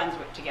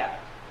Brunswick together?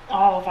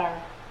 All of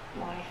our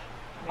life.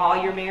 All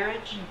your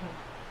marriage?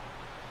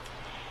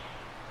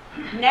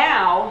 Mhm.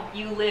 Now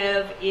you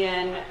live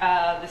in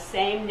the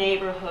same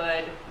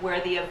neighborhood where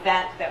the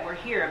event that we're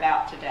here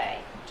about today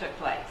took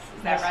place.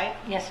 Is that Yes. right?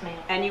 Yes,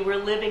 ma'am. And you were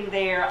living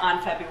there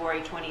on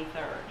February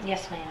 23rd.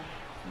 Yes, ma'am.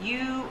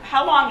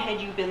 How long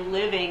had you been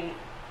living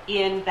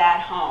in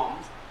that home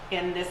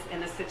in the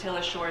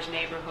Satilla Shores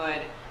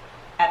neighborhood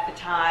at the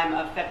time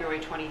of February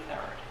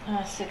 23rd?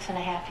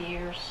 6.5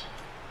 years.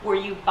 Were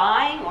you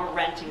buying or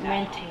renting that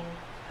home? Renting.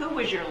 Who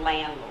was your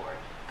landlord?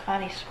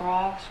 Connie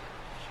Scroggs.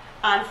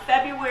 On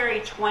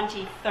February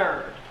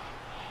 23rd,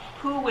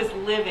 who was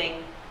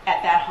living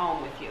at that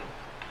home with you?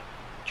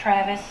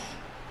 Travis,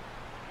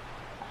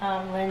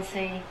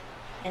 Lindsay,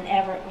 and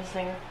Everett was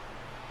there.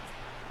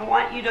 I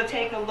want you to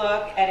take a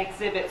look at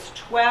exhibits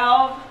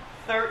 12,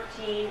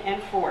 13,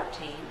 and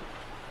 14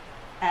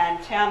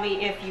 and tell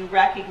me if you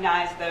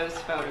recognize those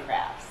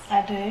photographs.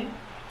 I do.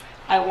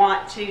 I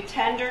want to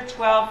tender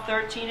 12,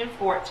 13, and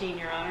 14,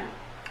 Your Honor.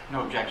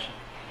 No objection.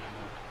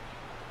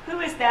 Who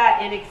is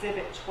that in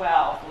exhibit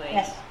 12, Lee?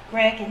 Yes,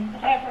 Greg and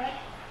Everett.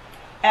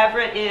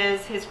 Everett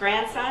is his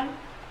grandson.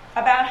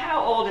 About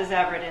how old is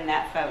Everett in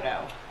that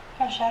photo?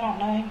 Gosh, I don't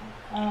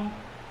know.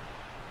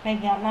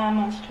 Maybe about 9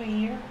 months to a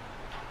year.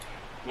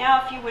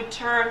 Now if you would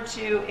turn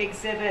to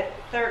exhibit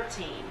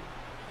 13.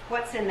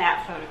 What's in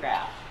that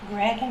photograph?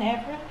 Greg and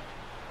Everett?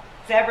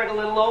 Is Everett a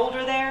little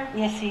older there?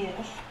 Yes, he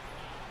is.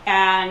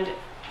 And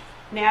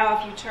now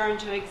if you turn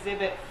to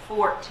exhibit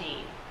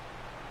 14.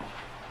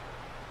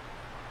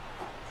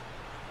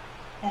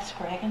 That's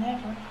Greg and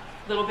Everett.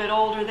 A little bit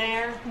older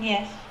there.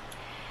 Yes.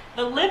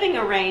 The living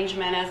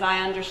arrangement, as I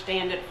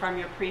understand it from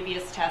your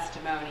previous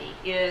testimony,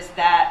 is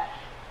that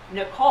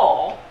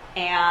Nicole,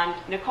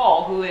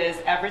 who is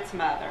Everett's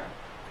mother,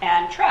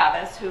 and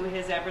Travis, who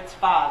is Everett's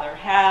father,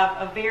 have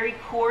a very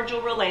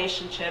cordial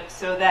relationship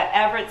so that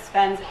Everett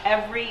spends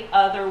every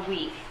other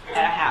week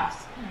at a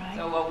house. Right.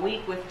 So a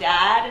week with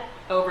Dad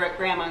over at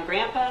Grandma and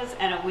Grandpa's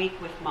and a week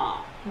with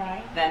Mom.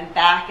 Right. Then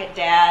back at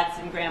Dad's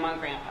and Grandma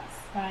and Grandpa's.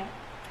 Right.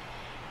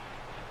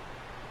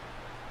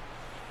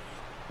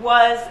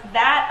 Was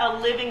that a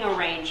living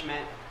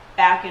arrangement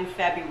back in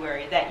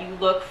February that you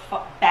look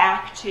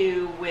back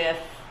to with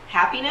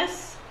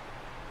happiness?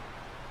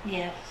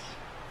 Yes.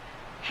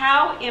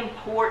 How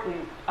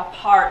important a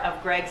part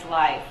of Greg's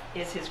life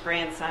is his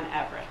grandson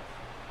Everett?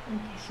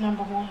 He's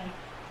number one.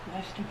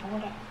 Most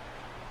important.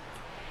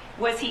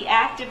 Was he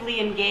actively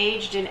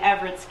engaged in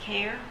Everett's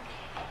care?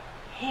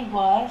 He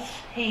was.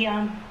 He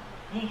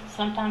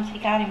sometimes he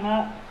got him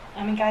up.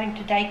 Got him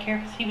to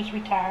daycare because he was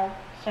retired.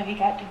 So he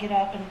got to get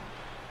up and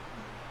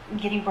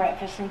get him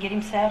breakfast and get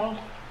him settled.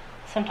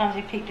 Sometimes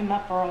he picked him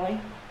up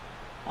early.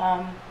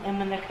 And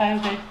when the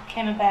COVID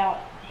came about,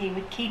 he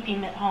would keep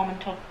him at home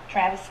until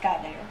Travis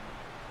got there.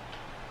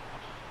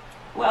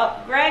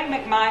 Well, Greg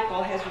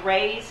McMichael has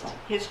raised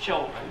his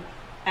children.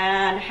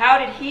 And how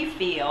did he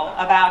feel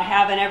about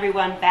having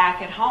everyone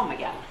back at home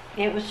again?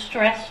 It was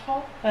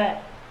stressful,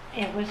 but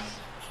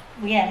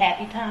we had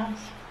happy times.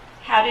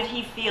 How did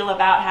he feel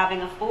about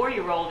having a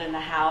 4-year-old in the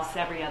house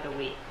every other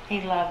week?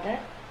 He loved it.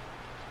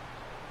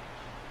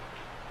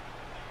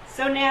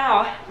 So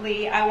now,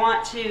 Lee, I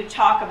want to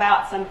talk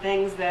about some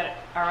things that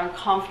are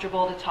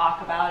uncomfortable to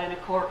talk about in a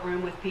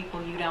courtroom with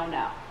people you don't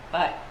know.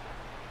 But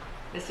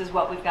this is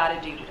what we've got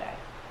to do today.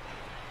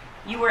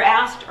 You were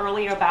asked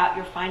earlier about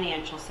your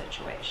financial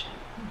situation.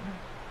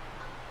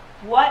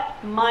 Mm-hmm.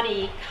 What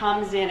money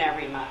comes in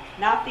every month,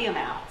 not the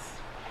amounts,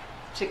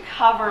 to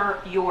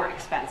cover your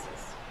expenses?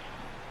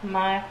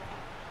 My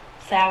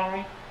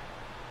salary,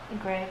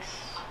 Greg's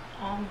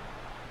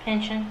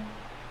pension,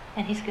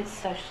 and he's gets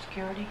Social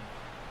Security.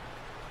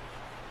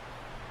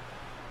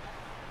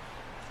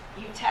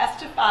 You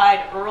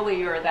testified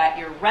earlier that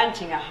you're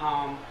renting a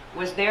home.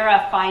 Was there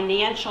a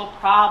financial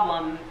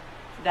problem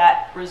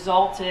that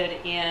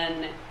resulted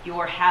in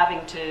your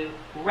having to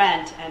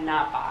rent and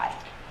not buy?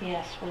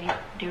 Yes,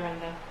 during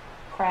the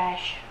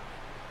crash,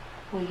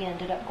 we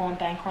ended up going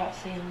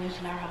bankruptcy and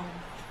losing our home.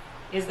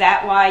 Is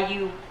that why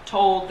you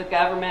told the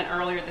government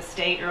earlier, the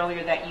state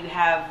earlier, that you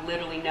have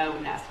literally no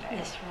nest egg?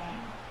 That's right.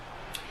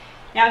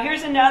 Now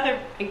here's another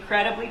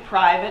incredibly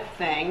private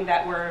thing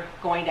that we're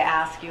going to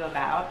ask you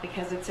about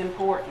because it's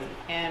important,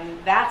 and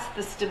that's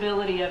the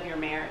stability of your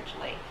marriage,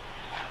 Lee.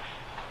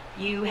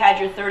 You had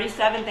your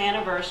 37th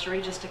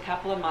anniversary just a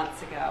couple of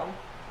months ago.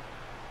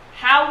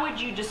 How would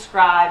you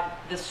describe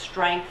the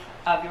strength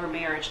of your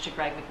marriage to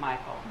Greg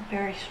McMichael?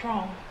 Very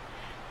strong.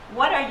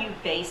 What are you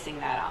basing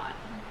that on?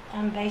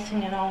 I'm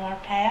basing it on our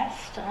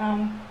past.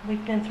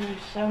 We've been through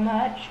so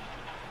much.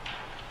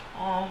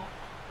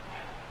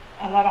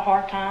 A lot of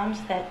hard times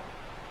that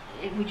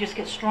we just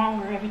get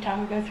stronger every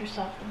time we go through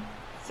something.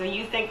 So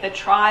you think the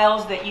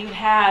trials that you've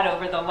had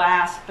over the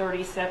last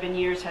 37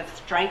 years have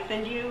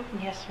strengthened you?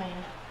 Yes,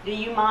 ma'am. Do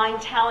you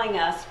mind telling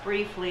us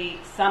briefly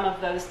some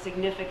of those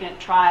significant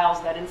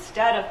trials that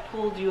instead of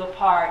pulled you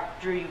apart,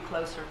 drew you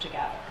closer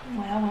together?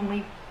 Well,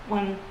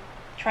 when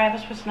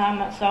Travis was 9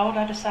 months old,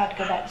 I decided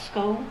to go back to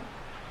school,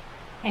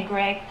 and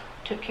Greg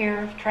took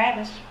care of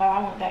Travis while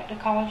I went back to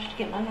college to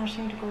get my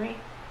nursing degree.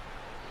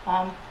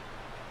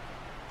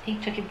 He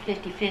took him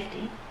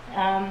 50-50.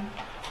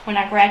 When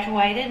I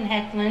graduated and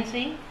had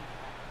Lindsay,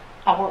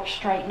 I worked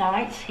straight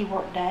nights, he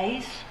worked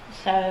days.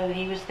 So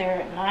he was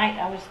there at night,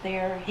 I was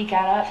there. He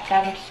got up,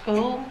 got him to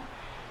school,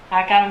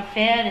 I got him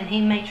fed, and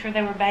he made sure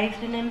they were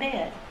bathed and in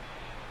bed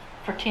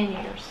for 10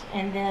 years.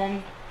 And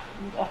then,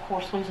 of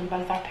course, losing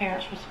both our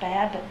parents was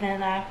bad, but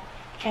then I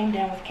came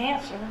down with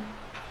cancer,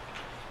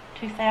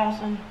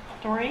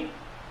 2003,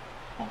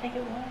 I think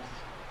it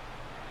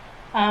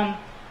was.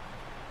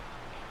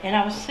 And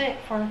I was sick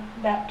for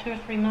about 2 or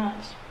 3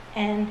 months,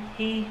 and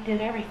he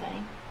did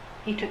everything.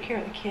 He took care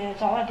of the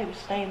kids. All I did was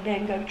stay in bed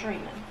and go to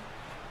treatment.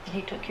 And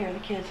he took care of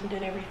the kids and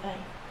did everything.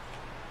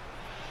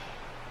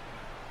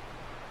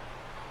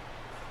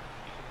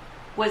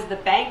 Was the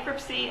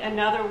bankruptcy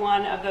another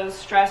one of those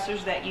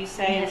stressors that you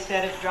say, Yes.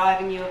 instead of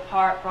driving you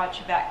apart, brought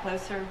you back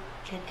closer?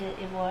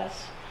 It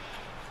was.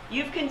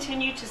 You've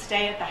continued to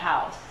stay at the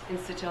house in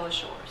Satilla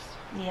Shores.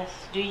 Yes,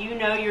 Do you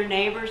know your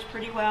neighbors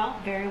pretty well?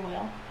 very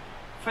well.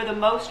 For the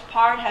most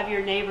part, have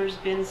your neighbors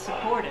been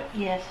supportive?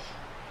 Yes,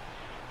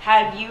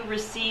 Have you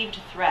received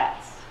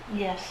threats?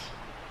 yes.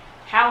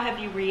 How have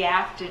you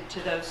reacted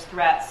to those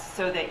threats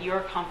so that you're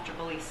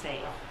comfortably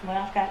safe? Well,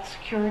 I've got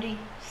security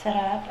set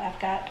up. I've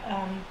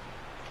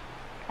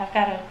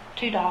got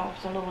 2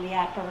 dogs, a little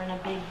yapper and a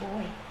big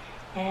boy,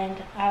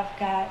 and I've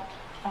got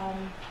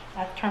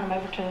I turn them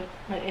over to,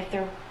 if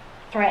they're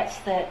threats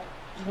that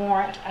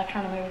warrant, I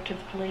turn them over to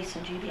the police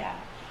and GBI.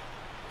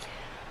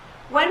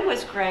 When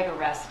was Greg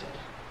arrested?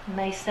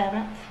 May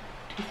 7th,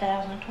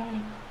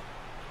 2020.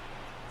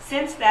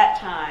 Since that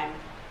time,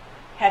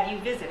 have you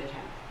visited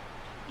him?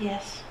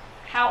 Yes,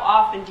 How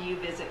often do you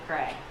visit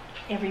Greg?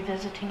 every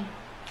visiting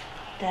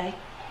day.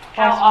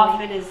 How Twice a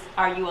often week.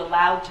 are you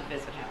allowed to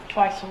visit him?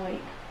 Twice a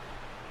week.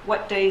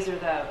 What days are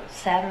those?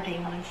 Saturday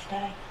and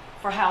Wednesday.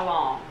 For how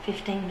long?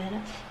 15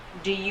 minutes.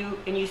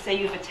 And you say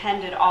you've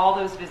attended all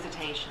those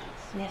visitations.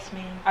 Yes,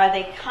 ma'am. Are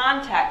they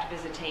contact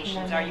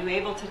visitations? No, Are ma'am. you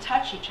able to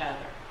touch each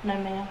other? No,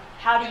 ma'am.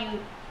 How do you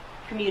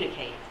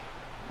communicate?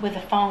 With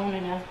a phone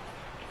and a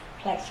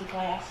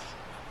plexiglass.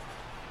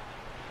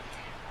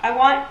 I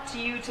want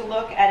you to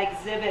look at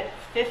Exhibit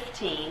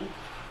 15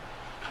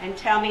 and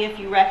tell me if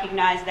you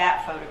recognize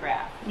that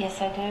photograph.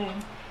 Yes, I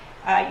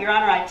do. Your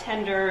Honor, I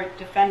tender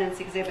Defendant's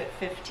Exhibit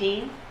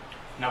 15.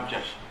 No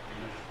objection.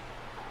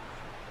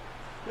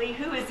 Lee,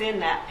 who is in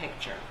that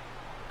picture?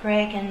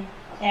 Greg and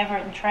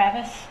Everett and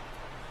Travis.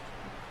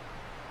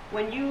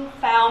 When you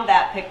found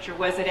that picture,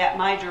 was it at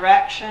my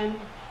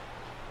direction?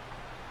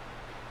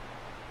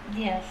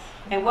 Yes.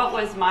 And what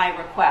was my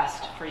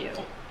request for you?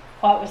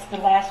 What was the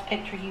last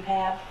picture you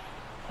have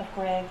of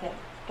Greg that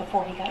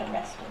before he got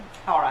arrested?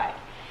 All right.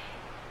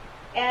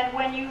 And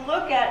when you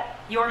look at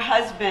your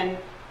husband,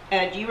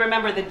 do you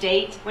remember the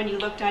date when you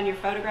looked on your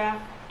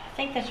photograph? I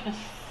think this was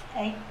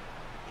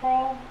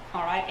April.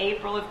 All right,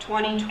 April of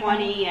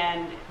 2020,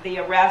 and the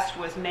arrest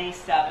was May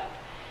 7th.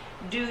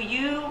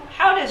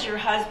 How does your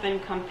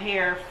husband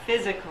compare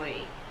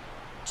physically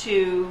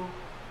to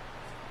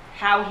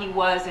how he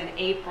was in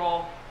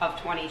April of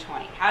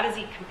 2020? How does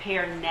he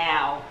compare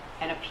now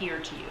and appear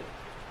to you?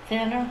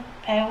 Thinner,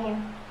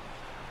 paler,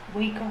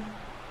 weaker.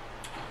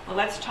 Well,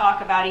 let's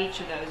talk about each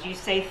of those. You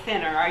say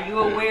thinner. Are you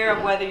aware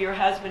of whether your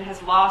husband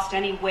has lost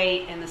any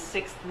weight in the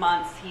 6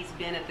 months he's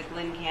been at the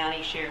Glynn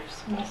County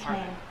Sheriff's Yes,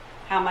 Department? ma'am.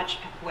 How much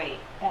weight?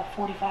 About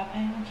 45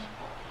 pounds.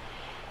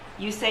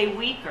 You say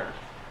weaker.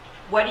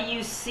 What do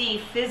you see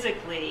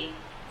physically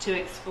to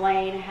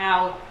explain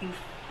how you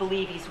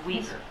believe he's His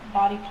weaker?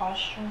 body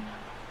posture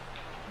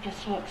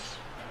just looks,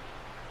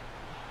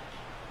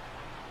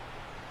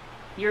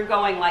 You're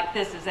going like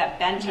this. Is that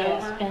bent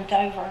yes, over? bent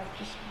over,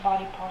 just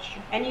body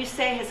posture. And you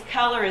say his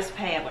color is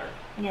paler.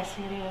 Yes,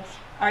 it is.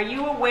 Are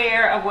you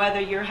aware of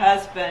whether your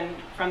husband,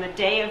 from the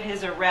day of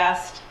his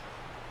arrest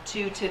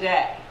to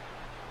today,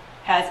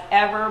 has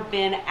ever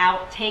been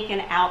taken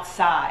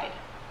outside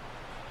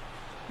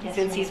Yes,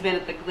 since ma'am. he's been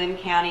at the Glynn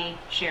County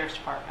Sheriff's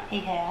Department? He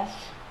has.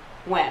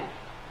 When?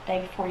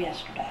 Day before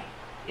yesterday.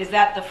 Is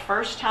that the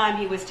first time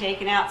he was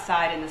taken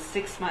outside in the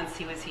 6 months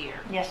he was here?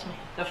 Yes, ma'am.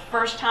 The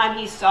first time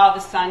he saw the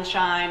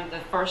sunshine, the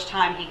first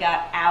time he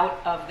got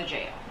out of the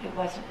jail? It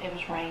was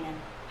raining.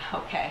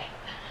 Okay.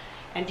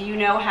 And do you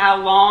know how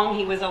long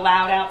he was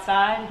allowed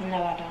outside?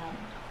 No, I don't.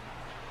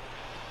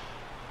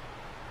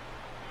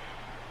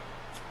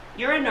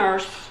 You're a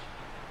nurse.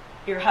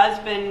 Your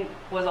husband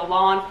was a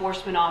law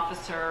enforcement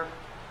officer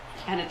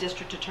and a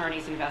district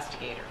attorney's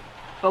investigator.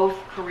 Both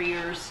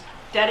careers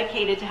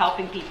dedicated to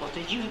helping people.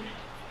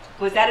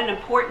 Was that an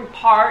important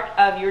part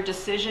of your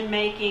decision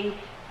making?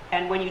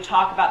 And when you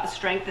talk about the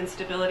strength and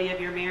stability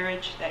of your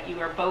marriage, that you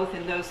are both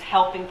in those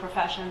helping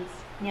professions?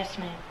 Yes,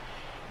 ma'am.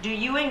 Do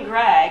you and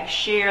Greg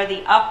share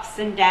the ups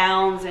and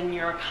downs and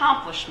your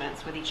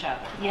accomplishments with each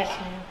other? Yes,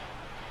 ma'am.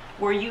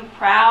 Were you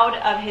proud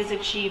of his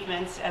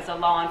achievements as a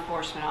law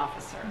enforcement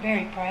officer?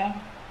 Very proud.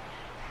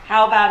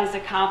 How about his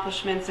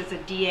accomplishments as a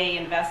DA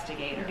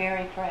investigator?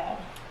 Very proud.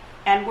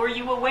 And were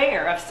you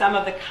aware of some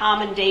of the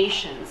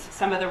commendations,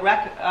 some of the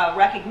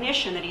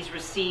recognition that he's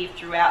received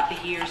throughout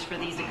the years for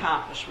these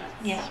accomplishments?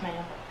 Yes,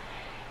 ma'am.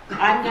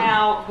 I'm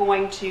now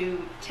going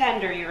to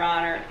tender, Your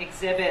Honor,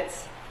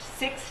 exhibits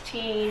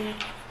 16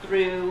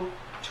 through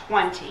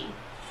 20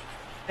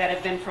 that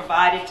have been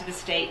provided to the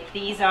state.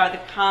 These are the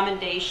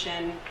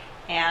commendation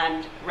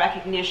and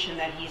recognition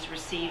that he's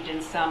received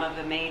in some of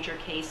the major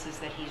cases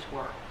that he's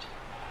worked.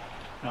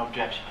 No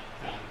objection.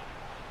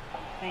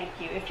 Thank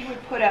you. If you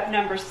would put up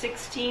number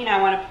 16,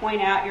 I want to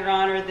point out, Your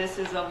Honor, this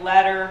is a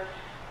letter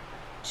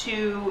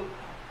to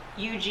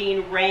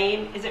Eugene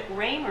Rame. Is it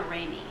Rame or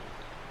Ramey?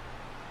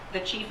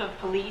 The chief of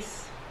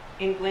police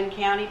in Glynn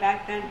County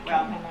back then?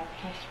 Well,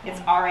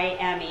 it's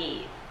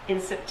R-A-M-E. In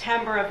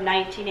September of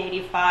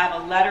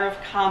 1985, a letter of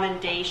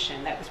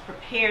commendation that was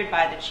prepared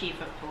by the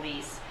chief of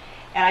police.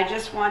 And I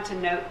just want to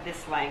note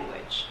this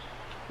language.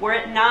 Were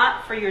it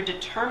not for your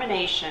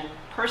determination,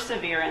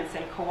 perseverance,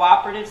 and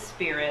cooperative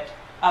spirit,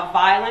 a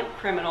violent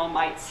criminal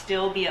might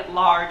still be at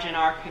large in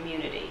our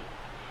community.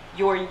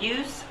 Your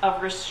use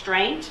of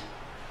restraint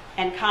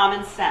and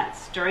common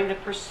sense during the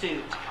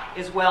pursuit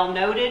is well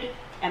noted,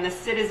 and the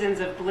citizens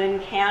of Glynn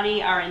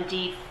County are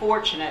indeed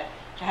fortunate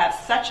to have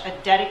such a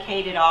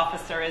dedicated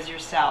officer as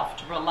yourself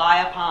to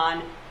rely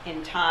upon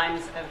in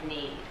times of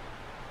need.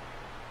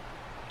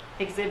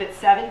 Exhibit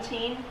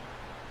 17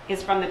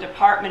 is from the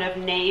Department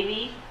of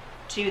Navy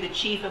to the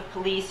Chief of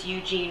Police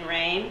Eugene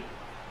Rame,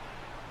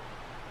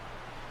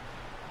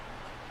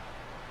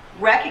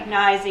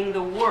 recognizing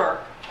the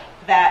work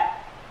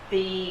that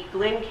the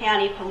Glynn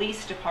County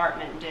Police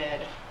Department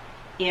did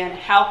in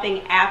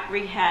helping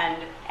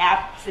apprehend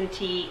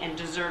absentee and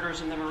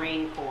deserters in the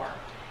Marine Corps,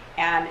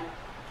 and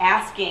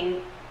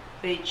asking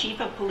the Chief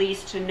of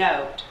Police to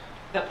note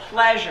the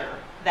pleasure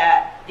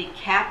that the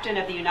Captain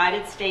of the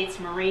United States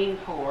Marine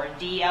Corps,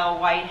 D.L.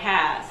 White,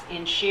 has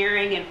in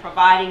sharing and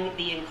providing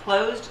the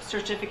enclosed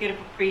certificate of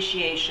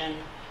appreciation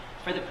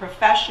for the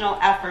professional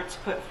efforts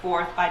put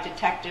forth by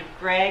Detective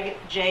Greg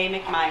J.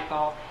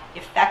 McMichael,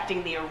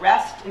 effecting the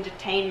arrest and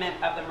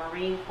detainment of the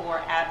Marine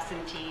Corps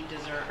absentee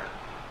deserter.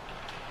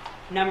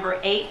 Number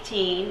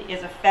 18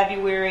 is a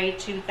February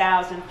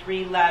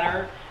 2003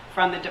 letter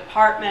from the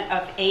Department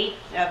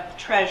of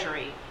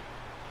Treasury,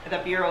 the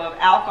Bureau of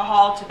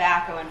Alcohol,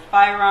 Tobacco, and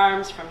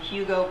Firearms, from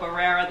Hugo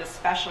Barrera, the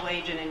special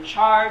agent in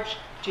charge,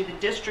 to the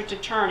district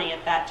attorney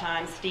at that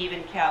time,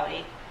 Stephen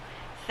Kelly,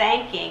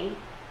 thanking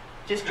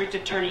District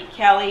Attorney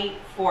Kelly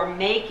for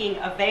making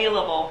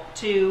available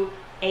to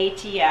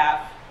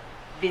ATF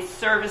the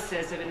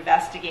services of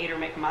Investigator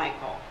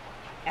McMichael.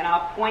 And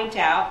I'll point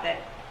out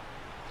that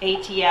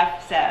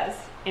ATF says,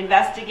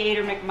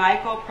 Investigator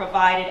McMichael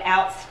provided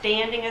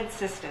outstanding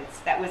assistance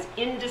that was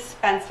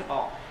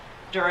indispensable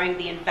during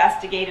the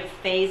investigative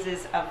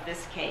phases of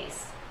this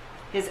case.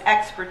 His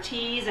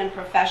expertise and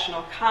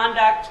professional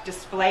conduct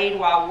displayed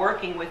while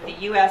working with the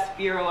U.S.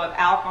 Bureau of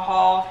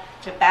Alcohol,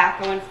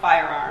 Tobacco, and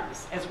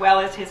Firearms, as well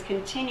as his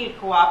continued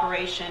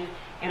cooperation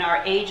in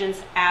our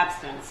agent's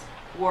absence,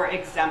 were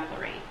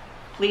exemplary.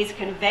 Please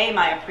convey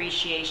my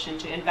appreciation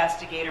to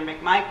Investigator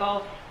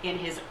McMichael in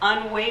his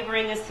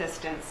unwavering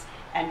assistance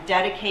and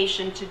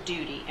dedication to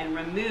duty in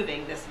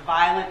removing this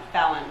violent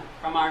felon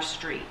from our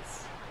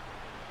streets.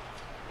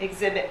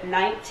 Exhibit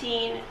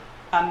 19,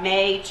 a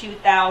May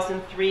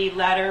 2003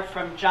 letter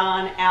from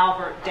John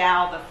Albert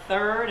Dow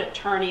III,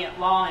 attorney at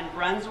law in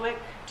Brunswick,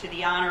 to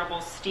the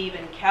Honorable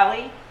Stephen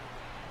Kelly,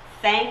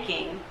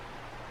 thanking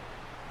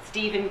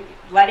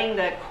letting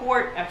the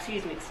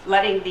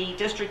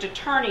district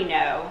attorney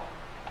know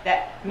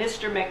that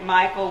Mr.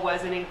 McMichael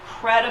was an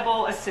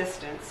incredible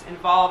assistance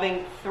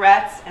involving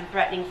threats and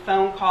threatening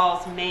phone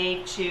calls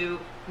made to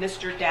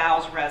Mr.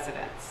 Dow's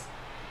residence.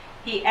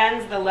 He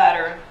ends the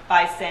letter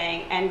by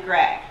saying, and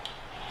Greg,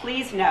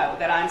 please know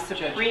that I'm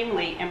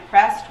supremely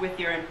impressed with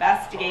your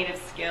investigative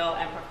skill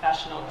and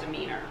professional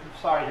demeanor.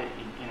 I'm sorry to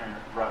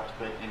interrupt,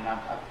 but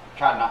I've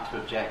tried not to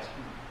object,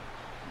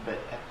 but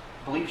I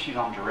believe she's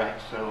on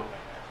direct, so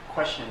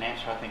question and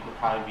answer I think would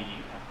probably be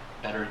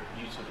a better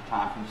use of the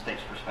time from the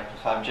state's perspective.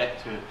 So I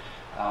object to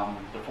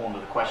the form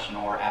of the question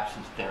or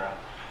absence thereof.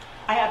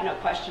 I have no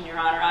question, Your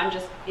Honor. I'm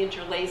just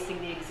interlacing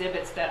the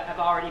exhibits that have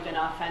already been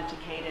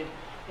authenticated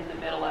in the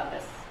middle of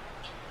this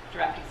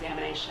direct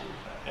examination.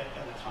 At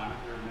the time, if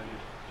they're in,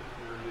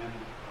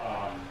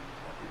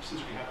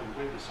 since we have a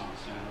witness on the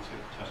stand, let's get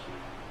the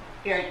testimony.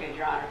 Very good,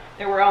 Your Honor.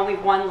 There were only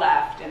one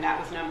left, and that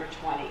was number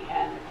 20,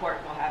 and the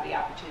court will have the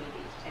opportunity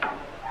to take a look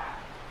at that.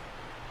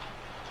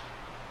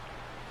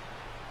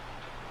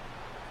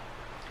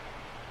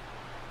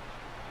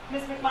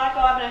 Ms.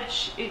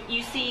 McMichael,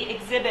 you see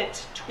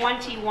Exhibit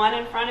 21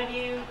 in front of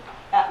you.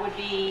 That would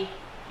be,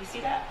 you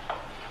see that? I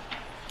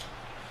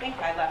think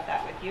I left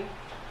that with you.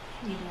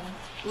 He does.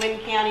 Glynn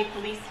County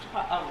Police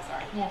Department, oh, I'm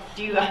sorry. Yes.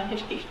 Do you,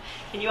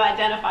 can you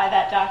identify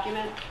that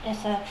document?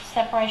 It's a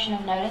separation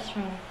of notice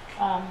from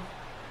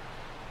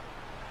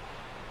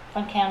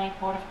County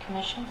Board of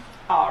Commissions.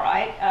 All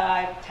right,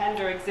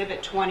 tender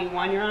exhibit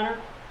 21, Your Honor.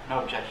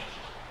 No objection.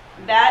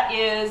 That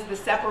is the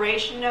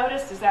separation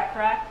notice, is that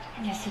correct?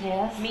 Yes, it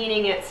is.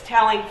 Meaning it's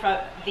telling from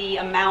the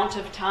amount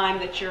of time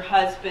that your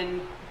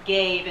husband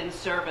gave in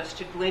service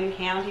to Glynn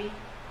County?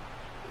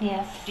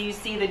 Yes, Do you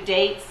see the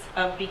dates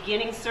of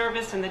beginning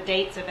service and the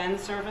dates of end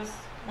service?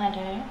 I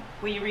do.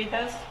 Will you read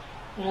those?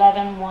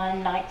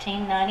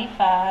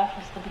 11/1/1995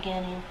 is the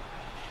beginning,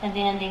 and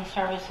the ending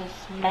service is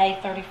May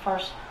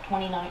 31st,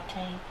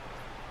 2019.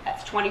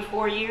 That's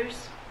 24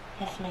 years.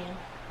 Yes, ma'am.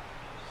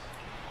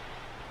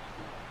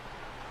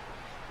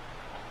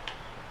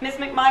 Ms.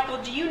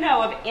 McMichael, do you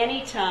know of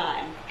any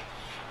time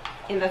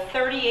in the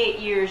 38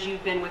 years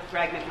you've been with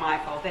Greg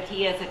McMichael that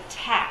he has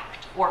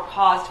attacked or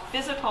caused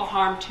physical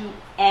harm to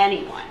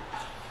anyone?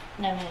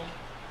 No, ma'am.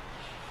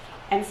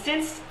 And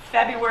since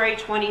February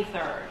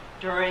 23rd,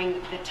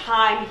 during the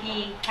time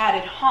he had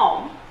it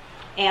home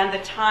and the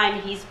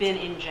time he's been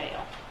in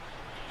jail,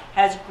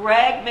 has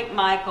Greg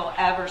McMichael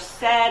ever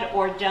said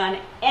or done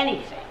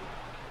anything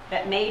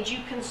that made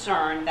you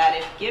concerned that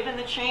if given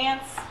the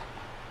chance,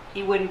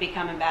 he wouldn't be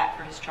coming back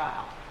for his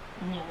trial?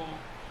 No, ma'am.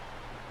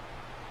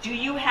 Do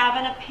you have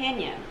an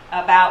opinion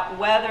about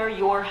whether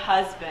your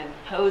husband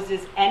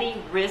poses any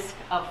risk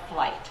of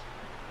flight?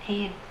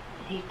 He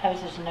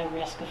poses no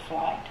risk of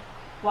flight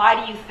Why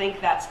do you think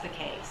that's the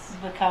case?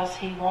 because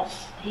he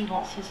wants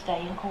his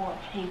day in court.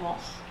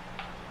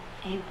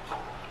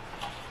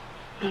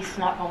 He's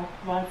not going to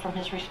run from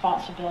his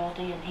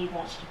responsibility, and he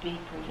wants to be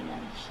proven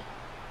innocent.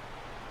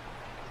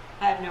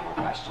 I have no more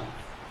questions.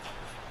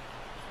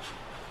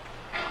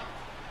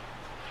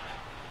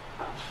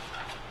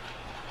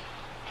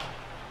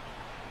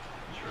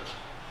 Sure.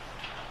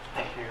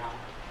 Thank you, Your Honor.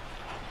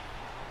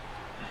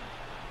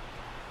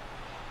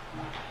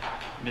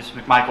 Ms.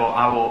 McMichael,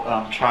 I will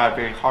try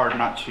very hard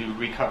not to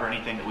recover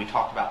anything that we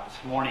talked about this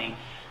morning,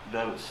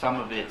 though some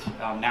of it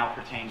now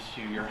pertains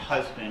to your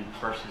husband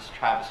versus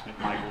Travis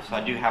McMichael. So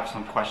I do have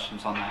some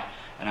questions on that,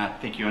 and I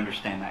think you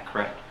understand that,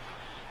 correct?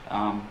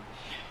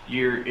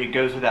 It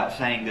goes without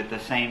saying that the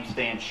same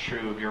stands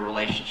true of your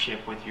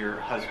relationship with your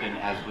husband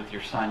as with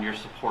your son. You're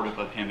supportive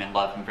of him and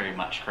love him very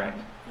much, correct?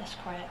 That's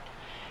correct.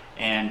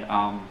 And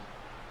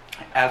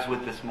as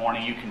with this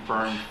morning, you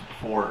confirmed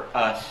for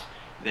us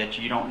that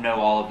you don't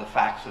know all of the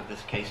facts of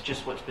this case,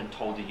 just what's been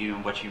told to you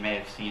and what you may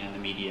have seen in the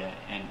media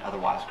and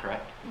otherwise,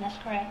 correct? That's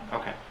correct.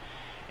 Okay.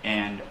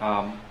 And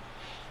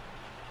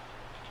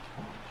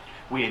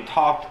we had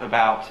talked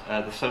about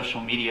the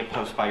social media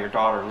post by your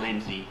daughter,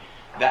 Lindsay.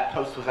 That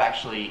post was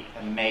actually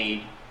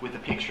made with a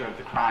picture of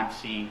the crime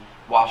scene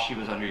while she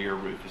was under your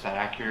roof. Is that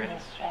accurate?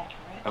 That's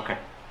accurate.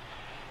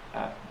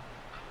 Okay.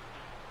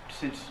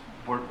 Since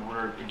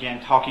we're again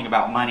talking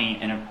about money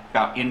and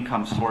about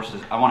income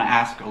sources, I want to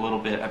ask a little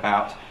bit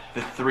about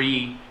the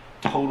three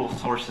total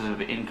sources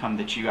of income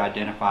that you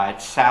identified.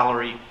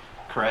 Salary,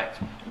 correct?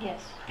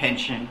 Yes.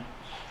 Pension,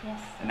 Yes.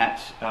 and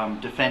that's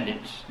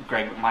defendants,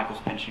 Greg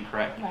McMichael's pension,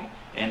 correct? Right.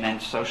 And then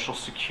Social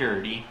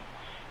Security.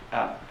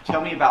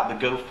 Tell me about the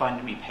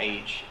GoFundMe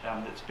page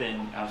that's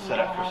been set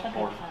up for We don't have a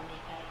support.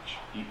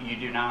 GoFundMe page. You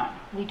do not?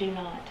 We do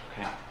not.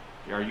 Okay.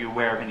 Are you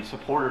aware of any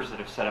supporters that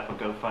have set up a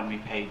GoFundMe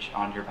page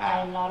on your I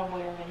behalf? am not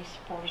aware of any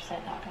supporters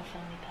that not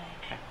GoFundMe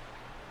page.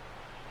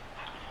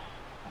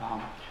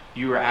 Okay.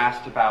 You were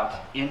asked about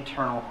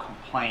internal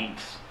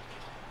complaints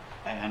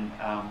and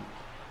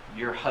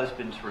your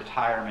husband's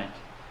retirement.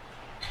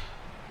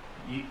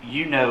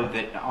 You know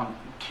that on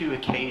 2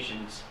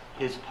 occasions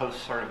his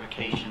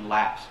post-certification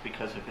lapsed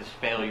because of his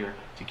failure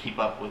to keep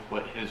up with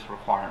what his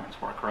requirements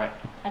were,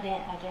 correct? I am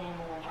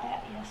aware of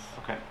that, yes.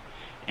 Okay.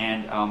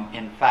 And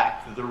in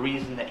fact, the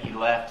reason that he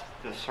left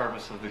the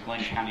service of the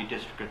Glynn County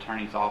District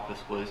Attorney's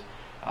Office was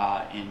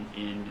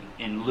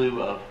in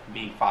lieu of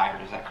being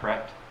fired. Is that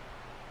correct?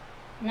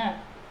 No,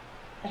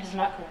 that is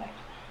not correct.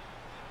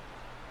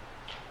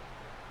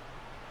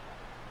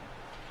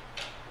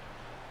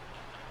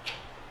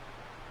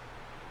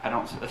 I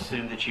don't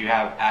assume that you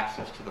have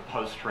access to the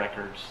post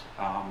records,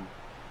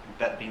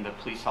 that being the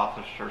Police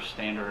Officer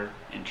Standard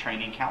and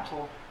Training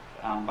Council,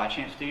 by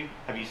chance, do you?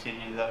 Have you seen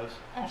any of those?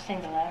 I've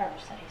seen the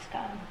letters that he's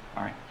gotten.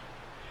 All right.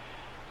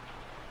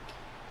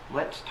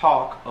 Let's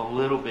talk a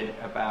little bit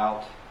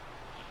about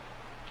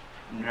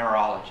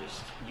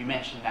neurologists. You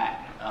mentioned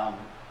that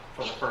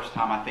for the first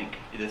time, I think,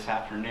 this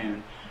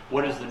afternoon.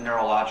 What is the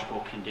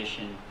neurological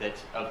condition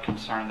that's of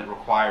concern that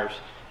requires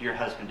your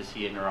husband to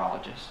see a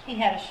neurologist? He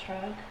had a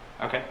stroke.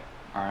 Okay.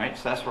 All right.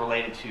 So that's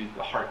related to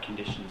the heart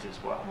conditions as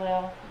well.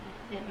 Well,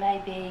 it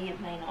may be, it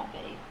may not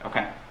be.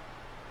 Okay.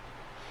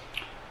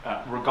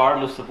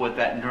 Regardless of what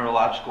that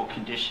neurological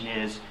condition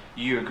is,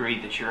 you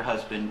agree that your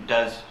husband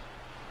does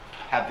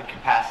have the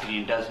capacity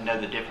and does know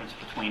the difference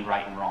between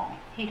right and wrong.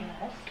 He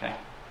does. Okay.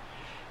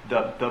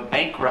 The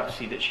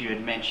bankruptcy that you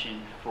had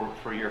mentioned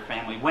for your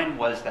family, when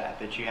was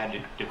that you had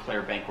to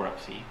declare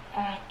bankruptcy?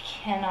 I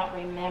cannot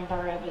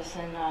remember. It was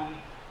in,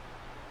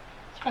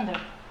 it's when the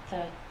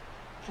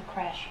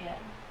crash hit,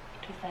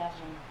 2000.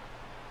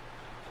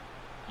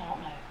 I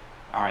don't know.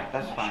 All right,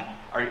 that's I'm fine.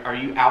 not Are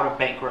you out of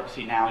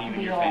bankruptcy now, you and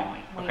We your are.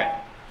 family? We Okay.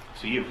 are.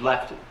 So you've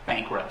left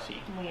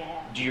bankruptcy. We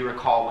have. Do you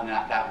recall when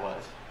that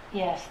was?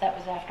 Yes, that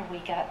was after we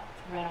got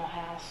the rental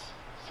house.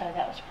 So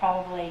that was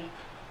probably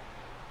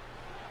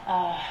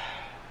 5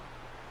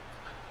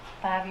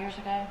 years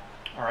ago.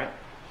 All right.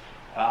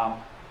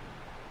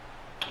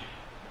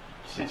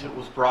 Since it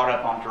was brought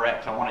up on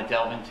direct, I want to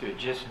delve into it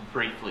just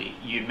briefly.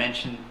 You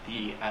mentioned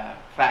the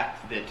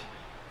fact that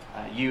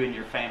you and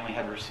your family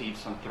had received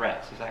some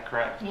threats. Is that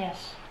correct?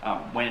 Yes.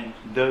 When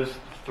those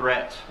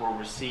threats were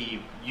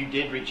received, you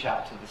did reach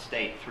out to the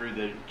state through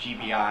the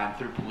GBI and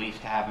through police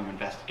to have them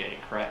investigated,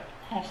 correct?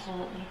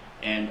 Absolutely.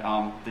 And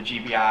the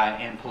GBI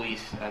and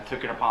police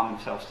took it upon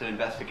themselves to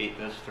investigate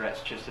those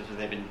threats just as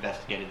they've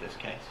investigated this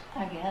case.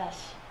 I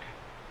guess.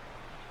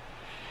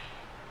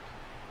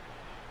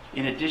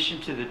 In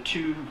addition to the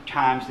 2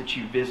 times that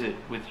you visit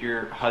with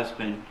your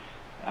husband,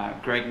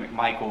 Greg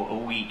McMichael, a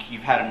week,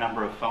 you've had a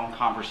number of phone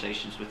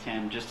conversations with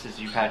him, just as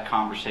you've had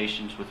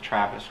conversations with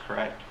Travis,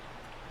 correct?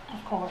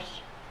 Of course.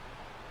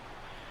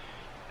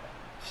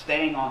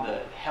 Staying on the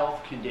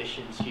health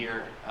conditions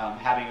here,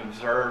 having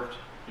observed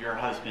your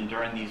husband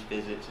during these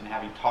visits and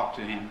having talked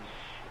to him,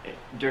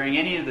 during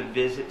any of the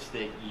visits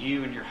that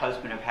you and your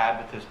husband have had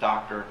with this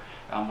doctor,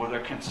 were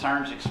there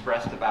concerns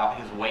expressed about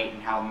his weight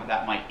and how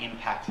that might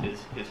impact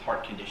his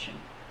heart condition?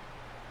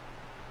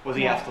 Was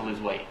he No. asked to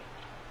lose weight?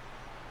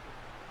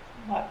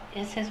 What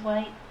is his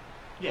weight?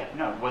 Yeah,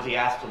 no. Was he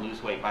asked to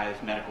lose weight by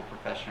his medical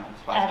professionals,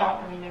 by I his don't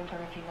doctor? remember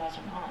if he was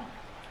or not.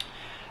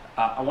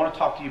 I want to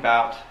talk to you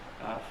about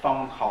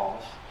phone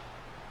calls.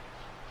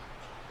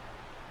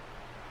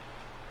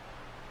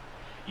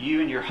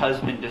 You and your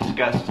husband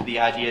discussed the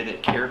idea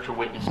that character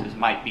witnesses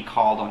might be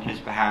called on his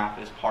behalf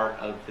as part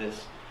of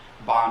this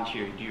bond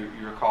hearing. Do you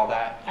recall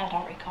that? I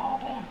don't recall,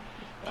 but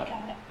I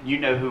got it. You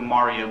know who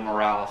Mario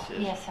Morales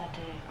is? Yes, I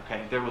do.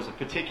 Okay, there was a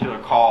particular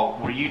call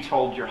where you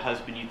told your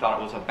husband you thought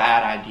it was a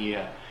bad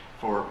idea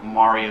for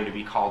Mario to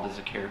be called as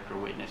a character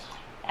witness.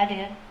 I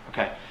did.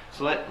 Okay,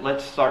 so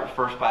let's start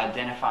first by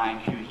identifying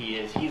who he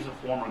is. He's a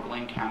former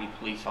Glenn County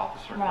police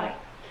officer, Right. correct?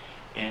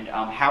 And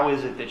how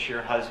is it that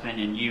your husband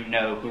and you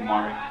know who Your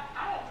Mario... Honor,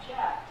 I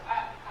object.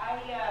 I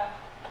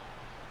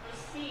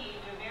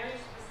received a very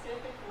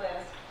specific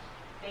list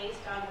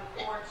based on the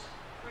court's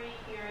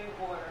pre-hearing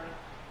order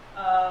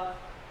of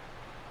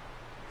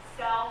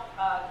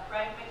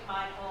Greg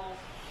McMichael's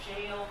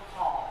jail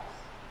calls,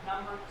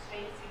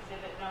 State's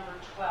Exhibit number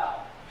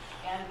 12.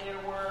 And there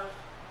were, I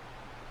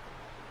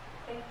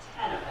think,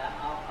 10 of them.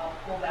 I'll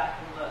pull back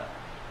and look.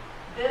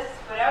 This,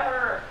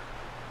 whatever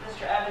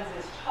Mr. Evans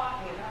is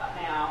talking about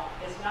now,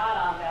 is not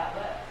on that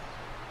list.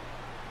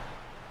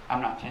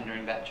 I'm not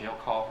tendering that jail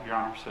call, Your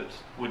Honor, so it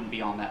wouldn't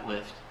be on that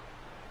list.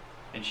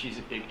 And she's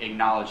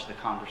acknowledged the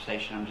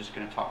conversation. I'm just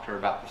going to talk to her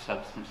about the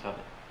substance of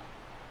it.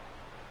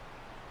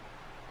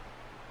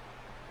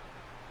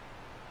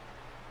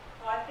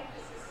 Well, I think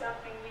this is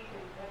something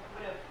that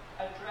would have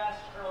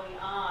addressed early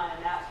on,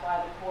 and that's why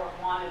the court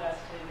wanted us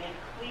to make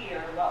clear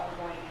what we're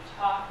going to be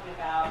talking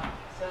about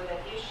so that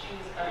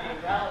issues of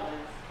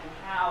irrelevance and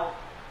how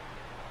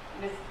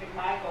Ms.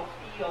 McMichael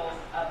feels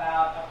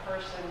about a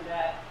person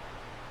that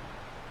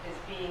is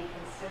being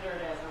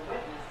considered as a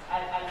witness.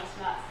 I'm just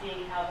not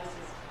seeing how this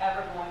is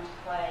ever going to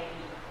play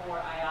into the 4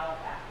 IALA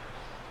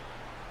factors.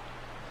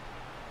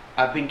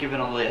 I've been given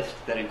a list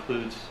that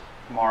includes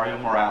Mario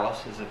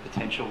Morales as a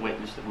potential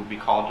witness that would be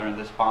called during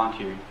this bond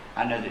hearing.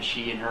 I know that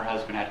she and her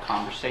husband had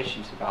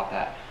conversations about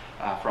that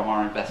from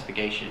our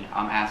investigation.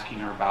 I'm asking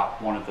her about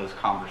one of those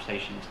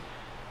conversations.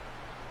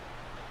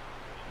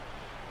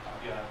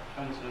 Yeah,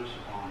 defendants notice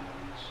of bond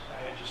evidence.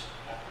 I had just,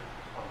 after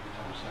what you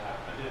told us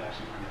that, I did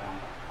actually bring down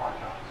hard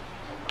copies of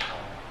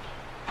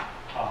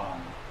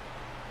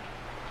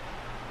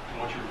and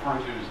what you're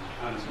referring to is the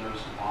defendant's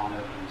notice of bond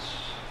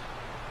evidence.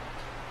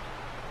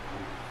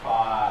 5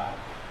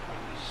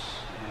 witness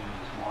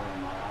is Mario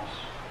Morales.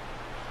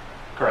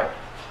 Correct.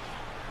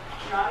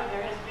 Your Honor,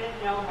 there has been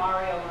no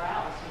Mario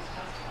Morales who's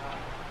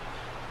testified.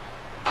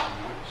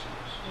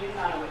 He is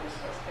on a witness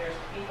list. There's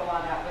people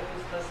on that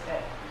witness list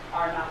that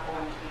are not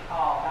going to be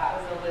called.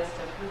 That was a list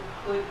of who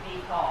could be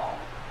called.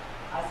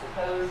 I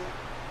suppose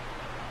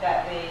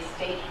that the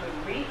state could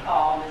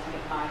recall Ms.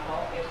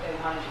 McMichael if they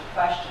wanted to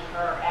question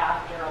her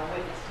after a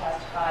witness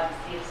testified to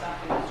see if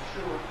something was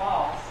true or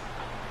false.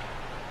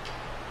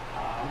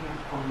 I'm going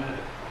to permit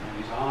it. And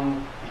he's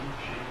on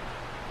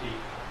EGD.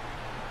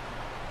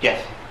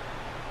 Yes.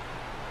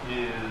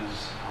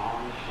 Is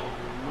on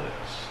the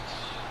list.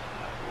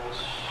 That was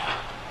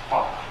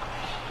 5.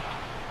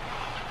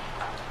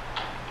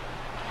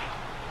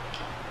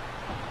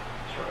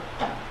 That's right.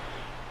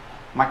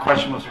 My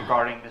question was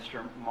regarding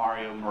Mr.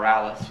 Mario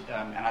Morales,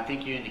 and I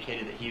think you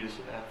indicated that he was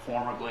a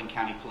former Glenn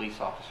County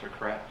police officer,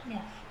 correct?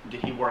 Yes,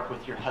 Did he work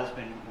with your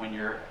husband when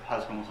your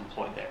husband was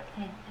employed there?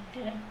 he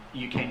did.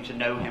 You came to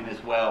know him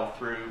as well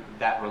through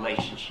that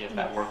relationship,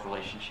 that Yes. work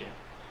relationship.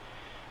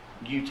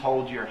 You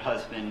told your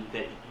husband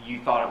that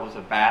you thought it was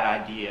a bad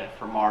idea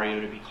for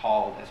Mario to be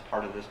called as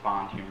part of this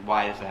bond hearing.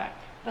 Why is that?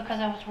 Because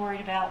I was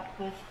worried about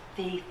with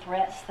the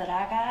threats that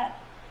I got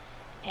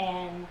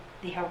and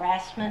the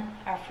harassment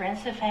our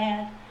friends have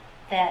had,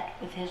 that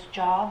with his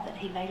job, that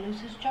he may lose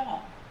his job.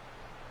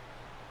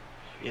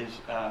 Is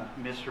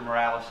Mr.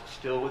 Morales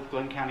still with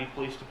Glenn County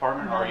Police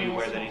Department, or No, are you he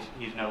aware is that not.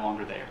 he's no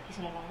longer there? He's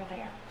no longer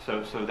there.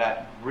 So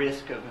that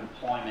risk of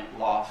employment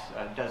loss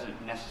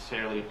doesn't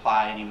necessarily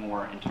apply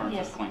anymore in terms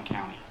Yes. of Glenn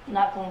County.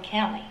 Not Glenn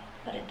County,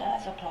 but it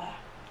does apply.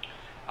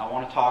 I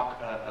want to talk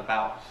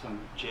about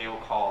some jail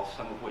calls,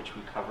 some of which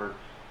we covered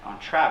on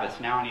Travis.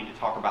 Now I need to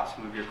talk about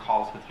some of your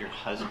calls with your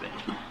husband.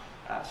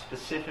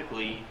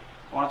 Specifically,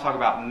 I want to talk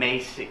about May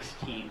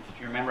 16th. Do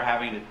you remember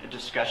having a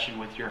discussion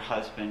with your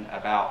husband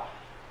about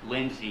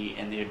Lindsay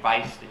and the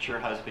advice that your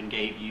husband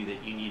gave you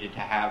that you needed to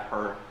have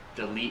her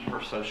delete her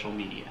social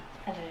media?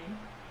 I do.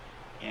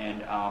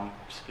 And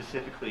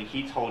specifically,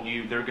 he told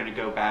you they're going to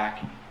go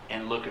back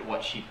and look at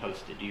what she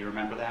posted. Do you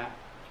remember that?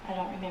 I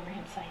don't remember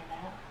him saying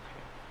that.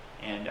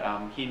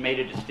 And he made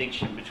a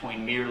distinction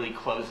between merely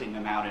closing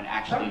them out and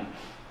actually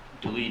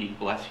deleting,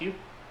 bless you,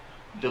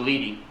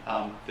 deleting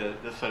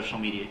the social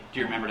media. Do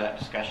you remember that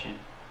discussion?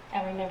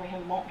 I remember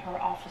him wanting her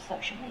off of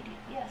social media,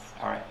 yes.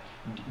 All right.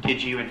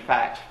 Did you, in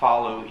fact,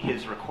 follow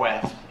his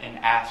request and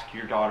ask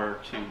your daughter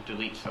to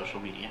delete social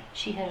media?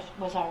 She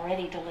was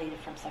already deleted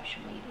from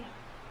social media.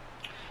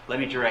 Let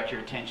me direct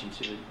your attention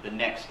to the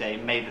next day,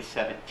 May the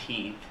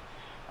 17th.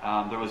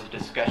 There was a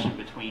discussion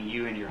between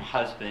you and your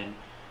husband,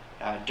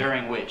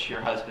 during which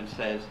your husband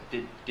says,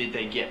 did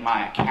they get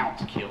my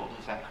account killed?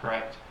 Is that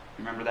correct?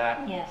 Remember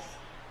that? Yes,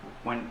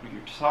 When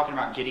you're talking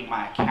about getting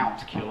my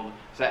account killed,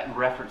 is that in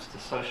reference to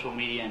social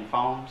media and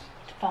phones?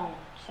 to phone,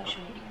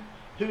 social media.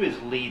 Who is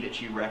Lee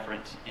that you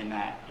reference in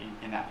that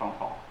phone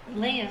call?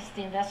 Lee is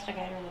the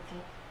investigator with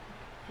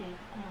the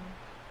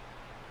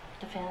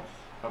defense.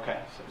 Okay,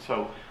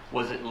 so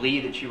was it Lee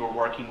that you were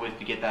working with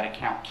to get that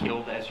account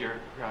killed as your...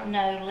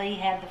 No, Lee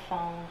had the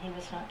phone. He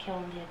was not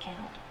killing the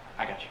account.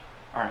 I got you.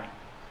 All right.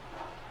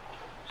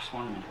 Just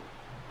 1 minute.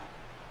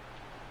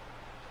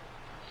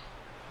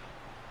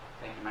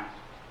 Thank you, Matt.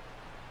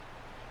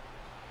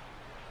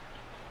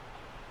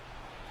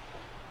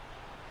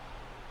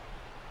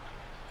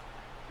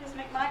 Ms.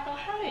 McMichael,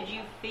 how did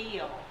you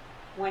feel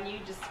when you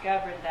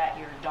discovered that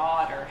your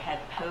daughter had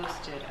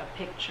posted a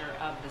picture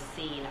of the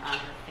scene on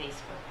her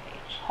Facebook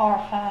page?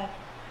 Horrified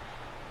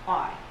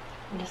Why?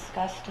 and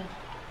disgusted.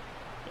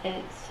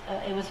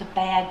 It was a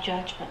bad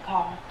judgment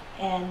call,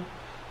 and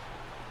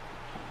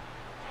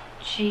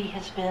she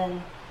has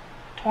been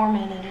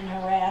tormented and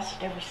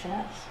harassed ever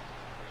since.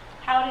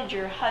 How did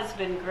your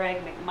husband, Greg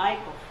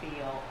McMichael,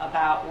 feel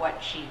about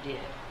what she did?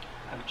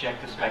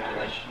 Object to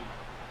speculation.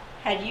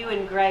 Had you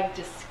and Greg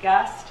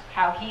discussed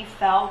how he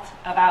felt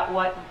about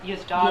what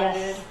his daughter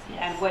Yes, did? yes.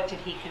 And what did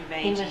he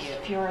convey He to was you?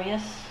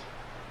 furious.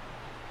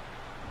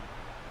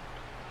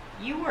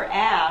 You were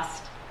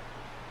asked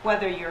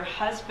whether your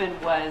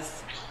husband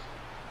was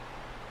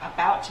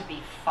about to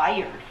be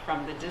fired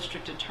from the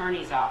district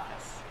attorney's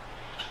office.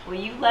 Will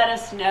you let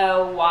us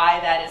know why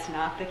that is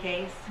not the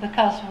case?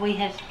 Because we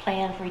had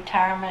planned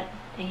retirement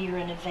a year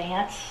in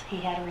advance. He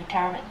had a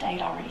retirement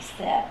date already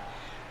set.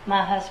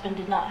 My husband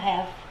did not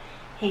have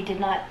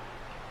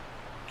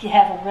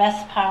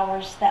arrest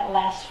powers that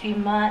last few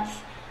months.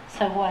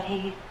 So what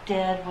he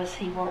did was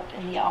he worked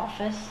in the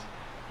office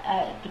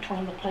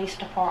between the police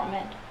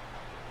department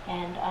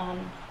and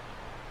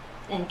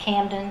in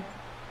Camden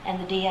and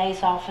the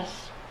DA's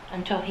office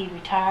until he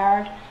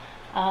retired.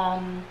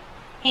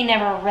 He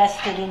never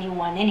arrested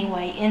anyone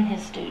anyway in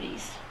his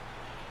duties.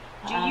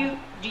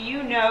 Do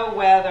you know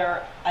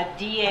whether a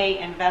DA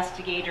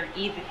investigator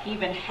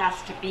even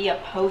has to be a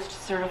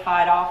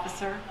post-certified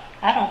officer?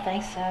 I don't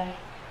think so.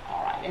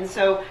 All right. And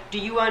so do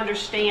you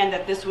understand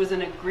that this was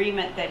an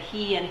agreement that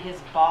he and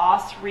his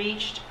boss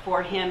reached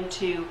for him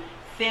to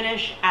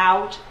finish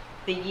out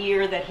the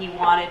year that he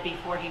wanted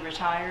before he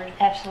retired?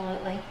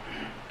 Absolutely.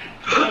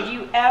 Had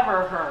you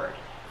ever heard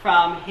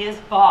from his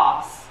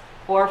boss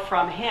or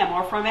from him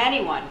or from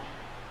anyone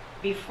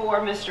before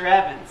Mr.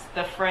 Evans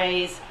the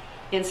phrase,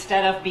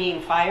 instead of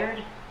being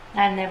fired?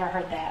 I never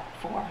heard that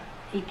before.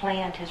 He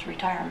planned his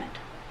retirement.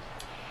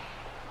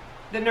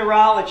 The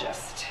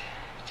neurologist,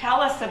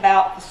 tell us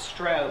about the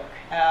stroke.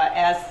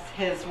 As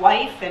his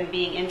wife and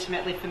being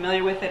intimately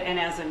familiar with it, and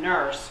as a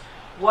nurse,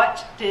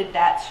 what did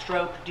that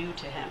stroke do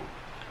to him?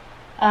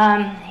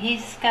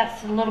 He's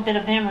got a little bit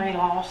of memory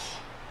loss.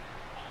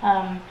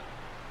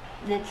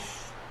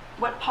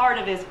 What part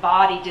of his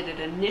body did it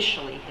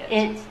initially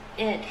hit?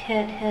 It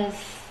hit his.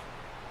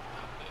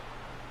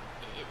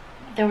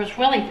 There was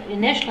really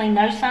initially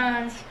no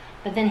signs,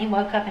 but then he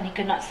woke up and he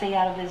could not see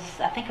out of his.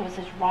 I think it was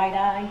his right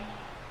eye.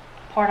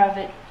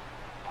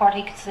 Part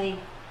he could see,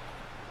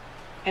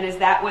 And is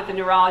that what the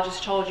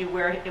neurologist told you,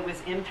 where it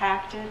was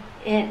impacted?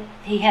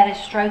 He had a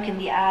stroke in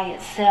the eye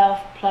itself,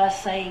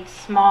 plus a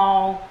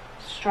small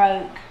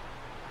stroke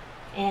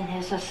in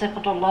his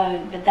occipital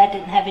lobe, but that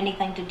didn't have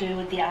anything to do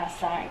with the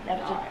eyesight. That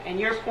was All right. And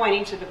you're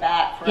pointing to the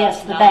back for Yes,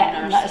 us the back,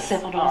 non-nurses. not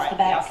occipital, All it's right, the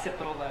back.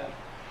 occipital lobe.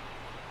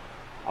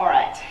 All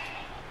right.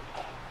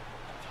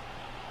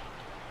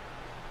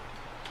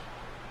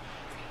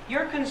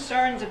 Your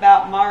concerns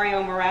about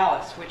Mario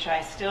Morales, which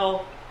I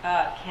still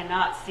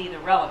cannot see the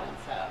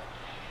relevance of.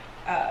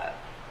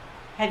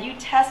 Have you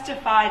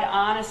testified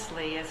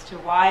honestly as to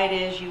why it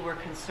is you were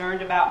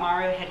concerned about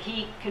Mario? Had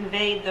he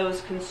conveyed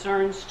those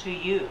concerns to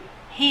you?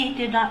 He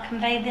did not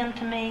convey them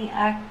to me.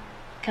 I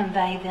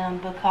convey them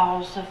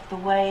because of the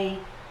way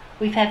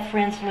we've had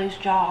friends lose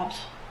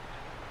jobs.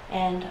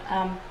 And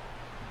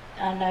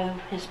I know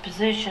his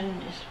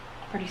position is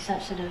pretty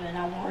sensitive, and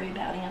I worry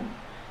about him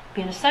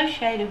being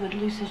associated would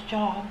lose his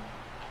job.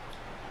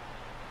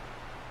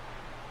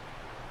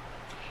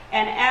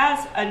 And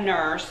as a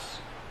nurse,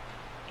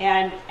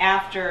 and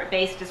after,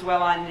 based as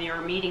well on your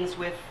meetings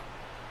with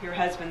your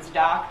husband's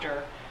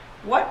doctor,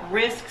 what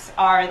risks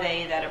are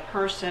they that a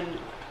person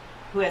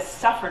who has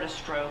suffered a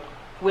stroke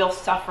will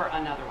suffer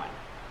another one?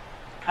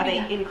 Are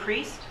they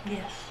increased?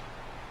 Yes.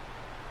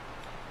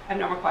 I have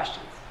no more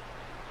questions.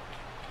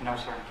 No,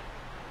 sir.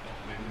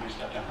 Let me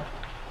step down.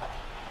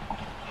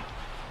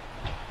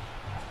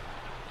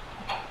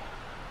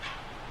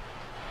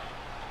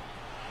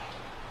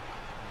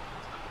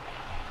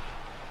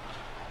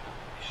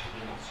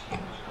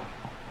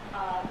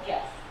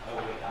 Yes. Oh,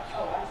 wait, I'm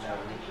sorry. No,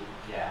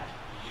 yeah.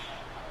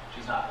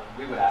 She's not,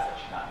 we would ask that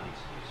she not be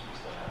excused. We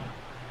still have.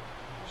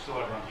 Still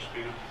have her under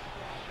subpoena?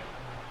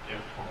 Yeah.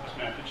 Yes,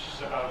 ma'am. It's just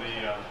the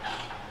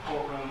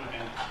courtroom,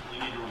 and you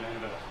need to remain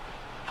available.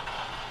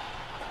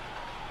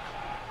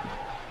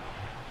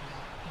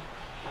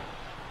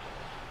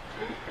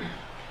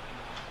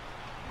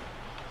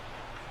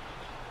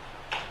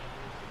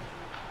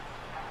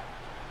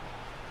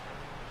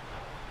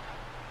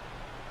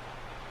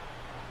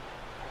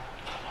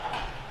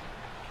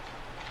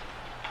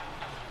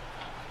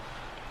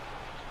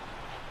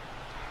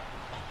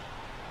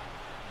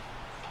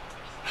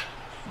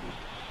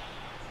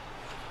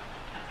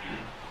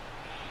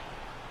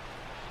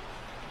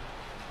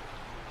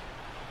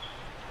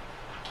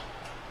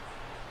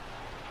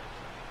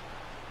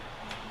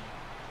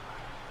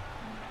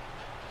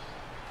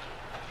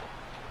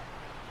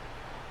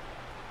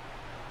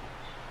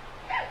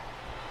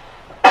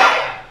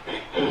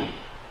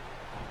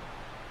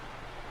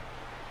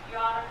 Your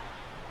Honor,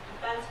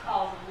 defense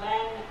calls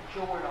Len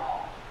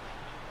Jordahl.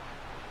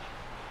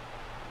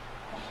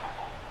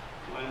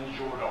 Len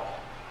Jordahl.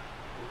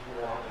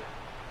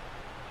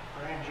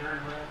 Grand jury,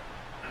 Brett.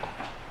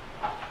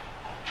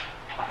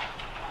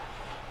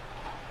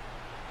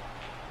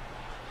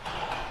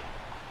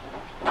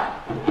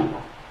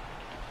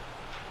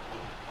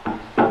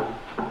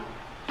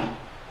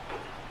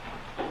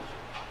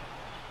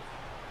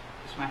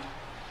 Yes, ma'am.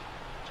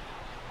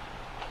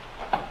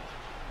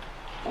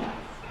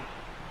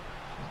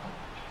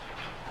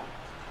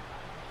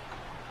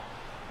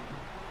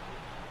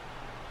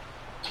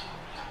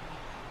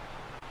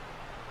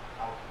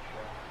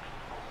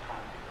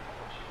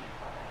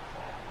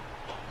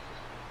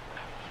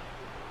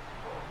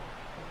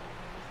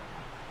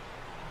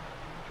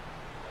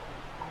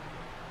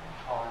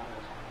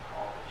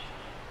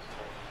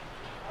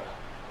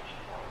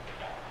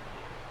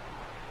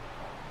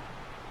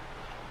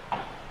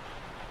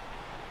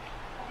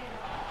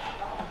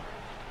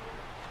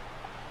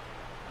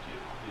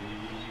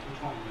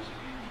 Which one is it?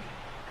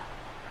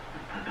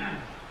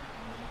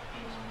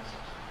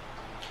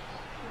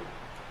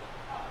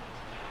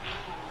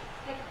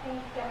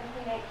 16,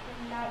 17,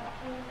 18, 19,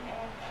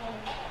 and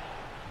 20.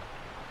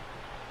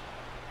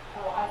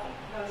 Oh, I think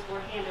those were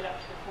handed up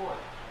to the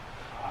court.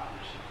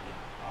 Received.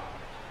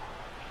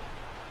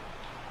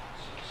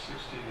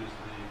 16 is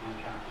the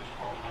Lincoln Police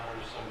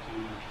Department,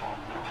 17 is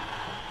Department.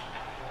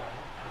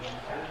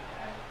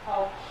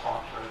 Oh,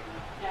 Park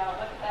Treasurer. now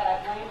look at that,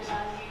 I blamed it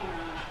on you, Your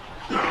Honor.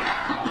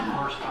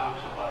 First time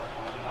somebody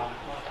pointed out.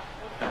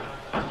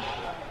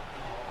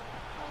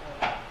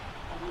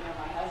 You know,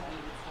 my husband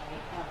would say,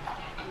 oh,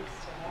 get used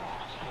to that.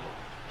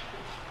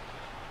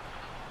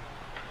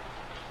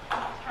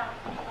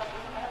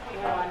 You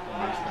know, I'm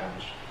glad.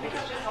 It's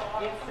just,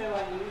 it's so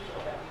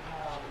unusual that we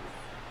have all these.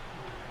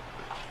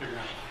 Figuring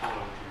out the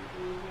flow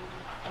here.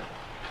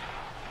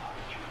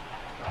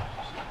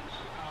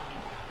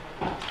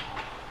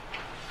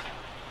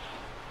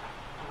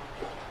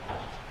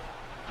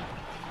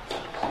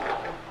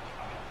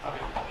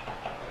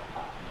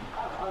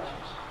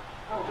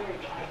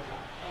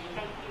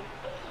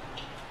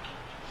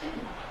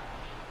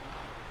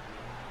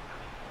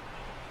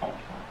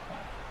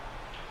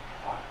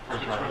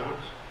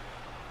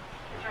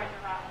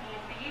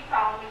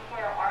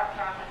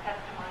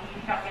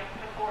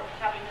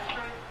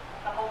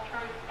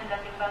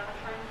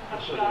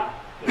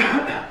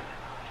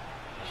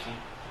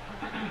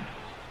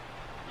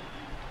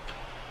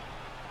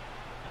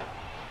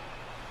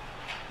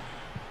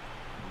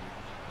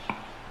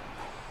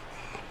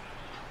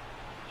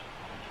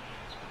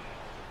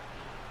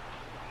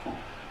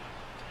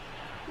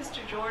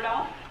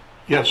 Jordahl?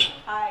 Yes.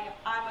 Hi,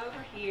 I'm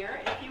over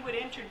here. If you would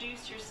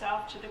introduce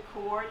yourself to the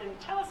court and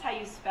tell us how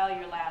you spell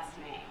your last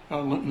name.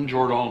 Linton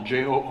Jordahl,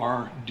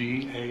 Jordal.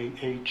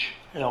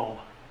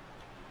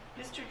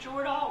 Mr.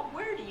 Jordahl,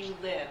 where do you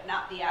live?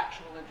 Not the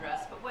actual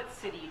address, but what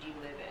city do you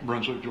live in?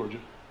 Brunswick, Georgia.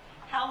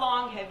 How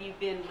long have you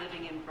been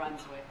living in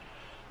Brunswick?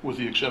 With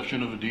the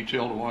exception of a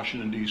detail to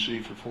Washington,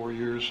 D.C. for 4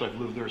 years,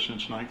 I've lived there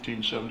since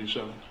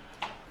 1977.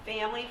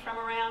 Family from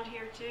around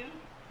here too?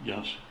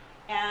 Yes.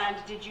 And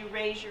did you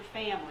raise your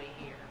family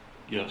here?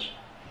 Yes.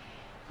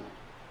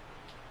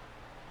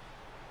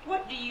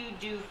 What do you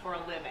do for a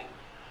living?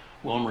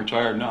 Well, I'm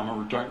retired now. I'm a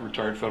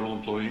retired federal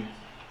employee.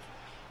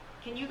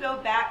 Can you go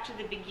back to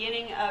the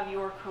beginning of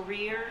your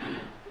career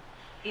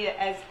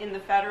as in the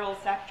federal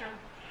sector?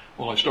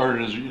 Well, I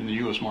started in the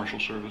U.S. Marshal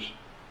Service.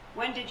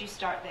 When did you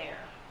start there?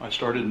 I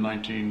started in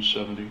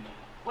 1970.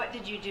 What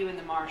did you do in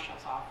the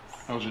marshal's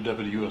office? I was a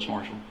deputy U.S.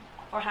 Marshal.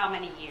 For how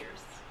many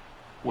years?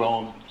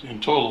 Well,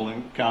 in total,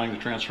 counting the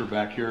transfer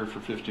back here, for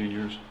 15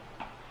 years.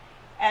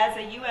 As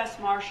a U.S.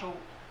 Marshal,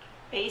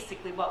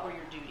 basically, what were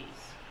your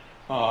duties?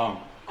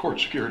 Court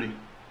security,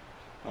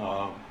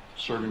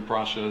 serving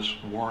process,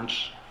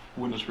 warrants,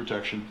 witness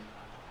protection,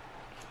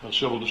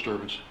 civil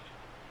disturbance.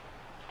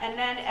 And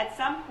then at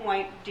some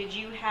point, did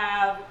you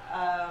have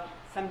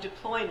some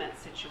deployment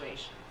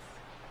situations?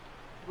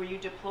 Were you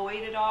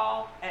deployed at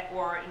all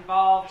or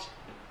involved?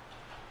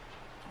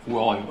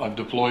 Well, I've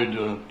deployed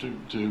to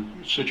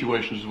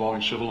situations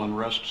involving civil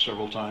unrest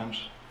several times,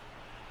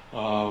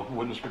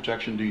 witness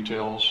protection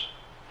details,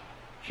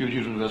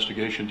 fugitive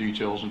investigation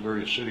details in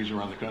various cities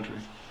around the country.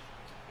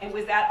 And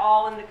was that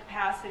all in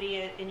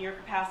your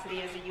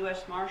capacity as a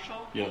U.S.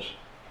 Marshal? Yes.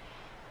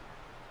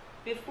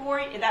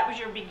 That was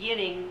your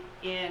beginning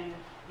in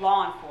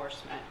law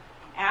enforcement.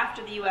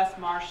 After the U.S.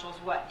 Marshals,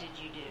 what did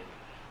you do?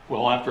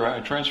 Well, after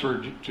I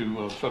transferred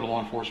to Federal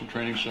Law Enforcement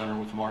Training Center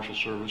with the Marshal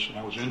Service, and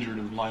I was injured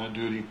in line of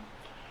duty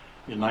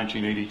in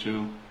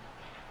 1982.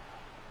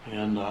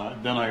 And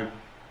then I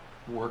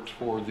worked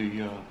for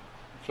the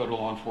Federal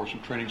Law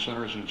Enforcement Training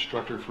Center as an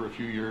instructor for a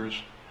few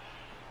years.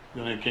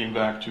 Then I came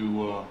back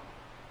to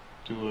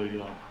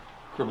a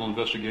criminal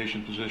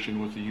investigation position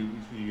with the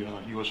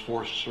U.S.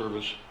 Forest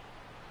Service.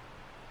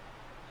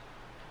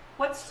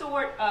 What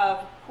sort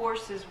of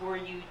courses were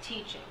you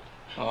teaching?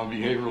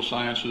 Behavioral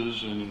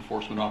sciences and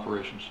enforcement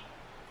operations.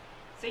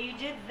 So you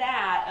did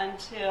that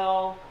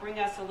until, bring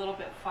us a little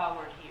bit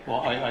forward here.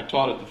 Well, I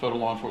taught at the Federal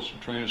Law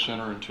Enforcement Training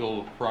Center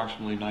until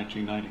approximately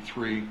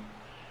 1993.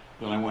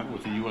 Then I went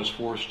with the U.S.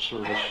 Forest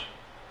Service.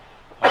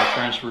 I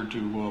transferred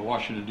to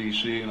Washington,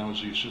 D.C., and I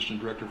was the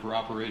Assistant Director for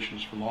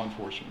Operations for Law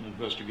Enforcement and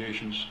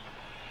Investigations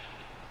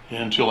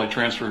until I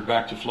transferred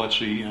back to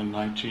FLETC in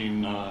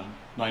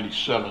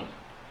 1997.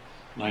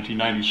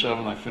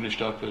 1997, I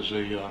finished up as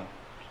a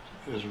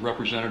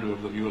representative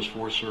of the U.S.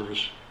 Forest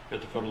Service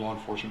at the Federal Law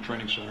Enforcement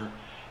Training Center,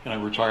 and I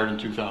retired in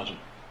 2000.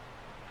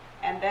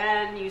 And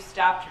then you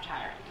stopped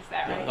retiring, is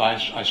that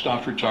right? I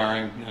stopped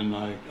retiring, and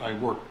I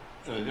worked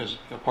as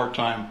a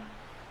part-time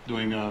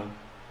doing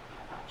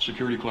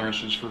security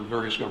clearances for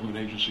various government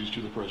agencies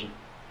to the present.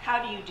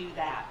 How do you do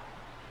that?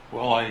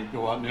 Well, I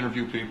go out and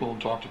interview people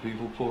and talk to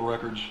people, pull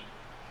records,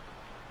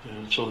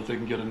 so that they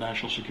can get a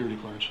national security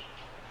clearance.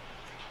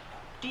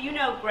 Do you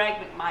know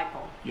Greg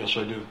McMichael? Yes,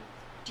 I do.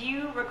 Do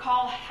you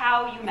recall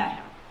how you met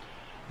him?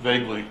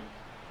 Vaguely.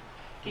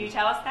 Can you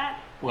tell us that?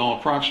 Well,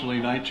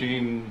 approximately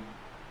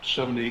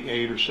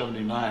 1978 or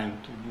 79,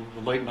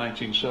 the late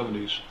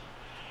 1970s,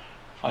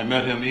 I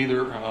met him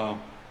either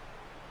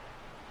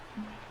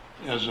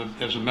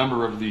as a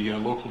member of the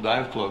local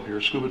dive club here,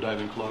 scuba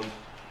diving club,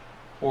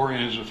 or in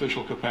his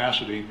official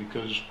capacity,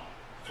 because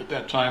at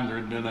that time there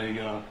had been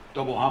a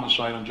double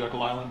homicide on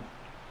Jekyll Island,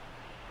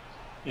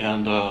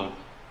 and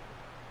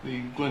the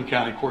Glynn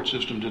County court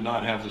system did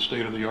not have the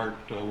state-of-the-art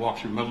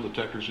walk-through metal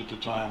detectors at the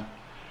time,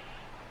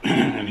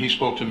 and he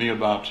spoke to me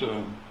about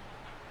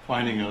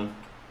finding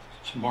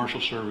some Marshal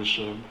Service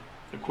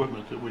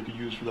equipment that we could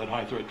use for that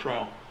high-threat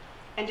trial.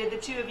 And did the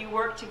two of you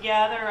work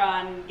together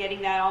on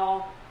getting that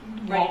all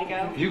ready to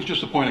go? He was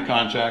just a point of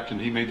contact,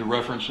 and he made the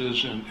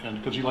references, and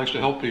because he likes to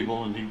help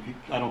people, and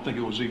I don't think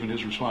it was even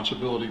his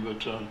responsibility,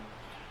 but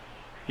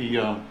he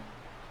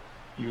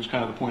was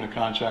kind of the point of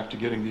contact to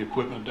getting the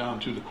equipment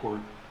down to the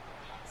court.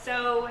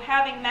 So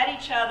having met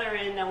each other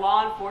in a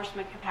law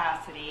enforcement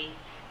capacity,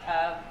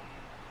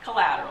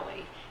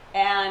 collaterally,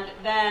 and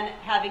then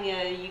having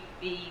a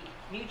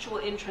mutual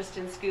interest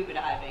in scuba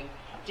diving,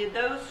 did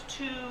those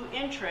two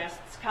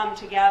interests come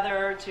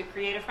together to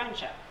create a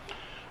friendship?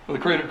 Well,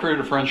 they created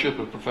a friendship,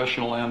 a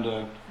professional and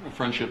a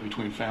friendship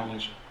between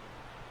families.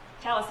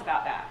 Tell us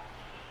about that.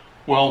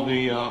 Well,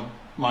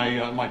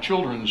 my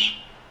children's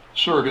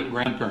surrogate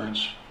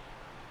grandparents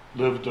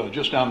lived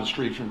just down the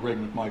street from Greg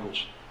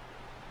McMichaels.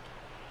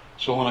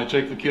 So when I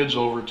take the kids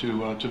over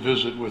to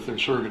visit with their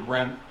surrogate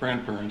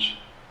grandparents,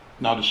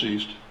 now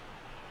deceased,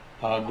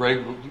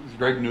 Greg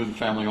knew the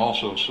family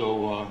also,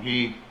 so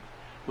he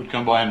would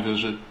come by and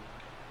visit,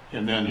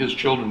 and then his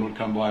children would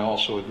come by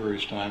also at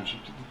various times,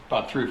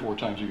 about 3 or 4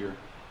 times a year.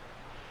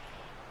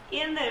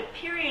 In the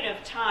period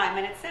of time,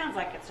 and it sounds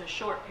like it's a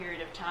short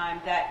period of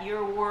time, that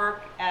your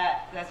work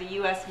as a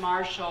U.S.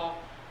 Marshal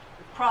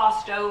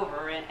crossed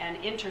over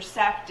and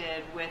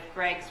intersected with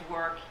Greg's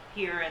work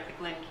here at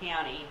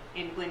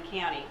in Glynn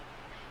County,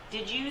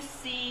 did you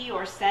see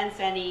or sense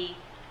any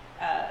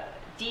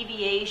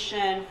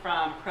deviation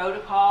from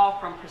protocol,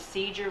 from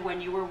procedure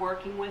when you were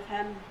working with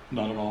him?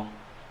 Not at all.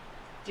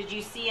 Did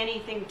you see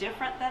anything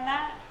different than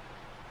that?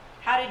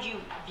 How did you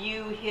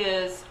view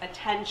his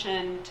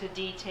attention to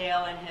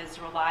detail and his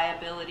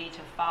reliability to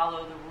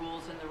follow the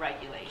rules and the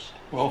regulations?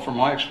 Well, from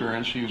my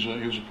experience, he was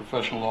a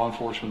professional law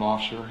enforcement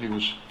officer. He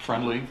was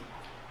friendly.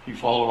 He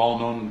followed all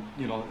known,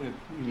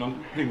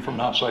 even from an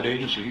outside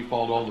agency, he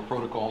followed all the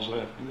protocols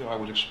that I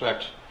would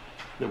expect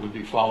that would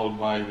be followed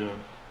by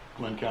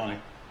Glynn County.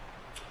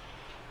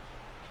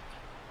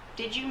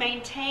 Did you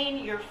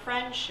maintain your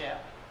friendship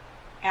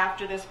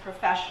after this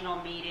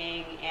professional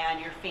meeting and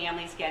your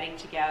families getting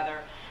together?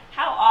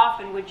 How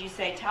often would you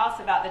say, tell us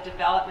about the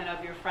development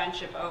of your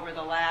friendship over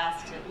the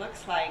last, it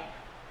looks like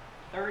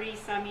 30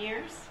 some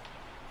years?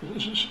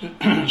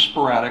 It's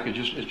sporadic. It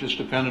just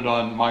depended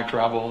on my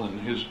travel and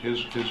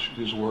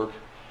his work.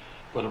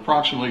 But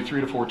approximately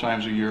 3 to 4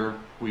 times a year,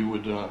 we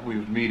would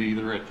meet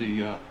either at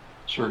the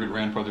surrogate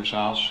grandfather's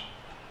house,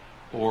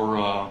 or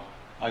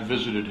I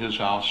visited his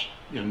house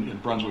in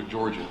Brunswick,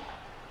 Georgia,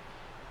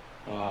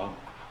 a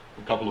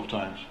couple of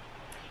times.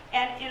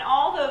 And in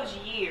all those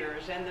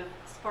years and the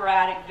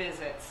sporadic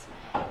visits,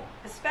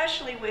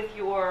 especially with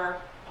your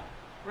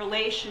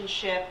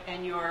relationship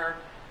and your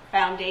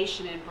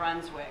foundation in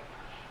Brunswick,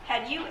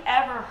 had you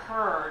ever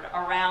heard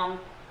around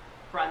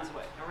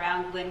Brunswick,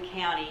 around Glynn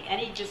County,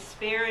 any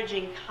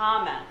disparaging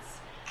comments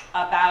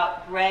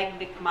about Greg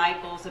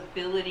McMichael's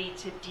ability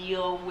to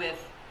deal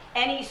with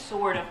any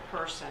sort of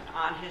person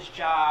on his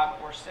job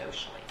or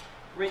socially?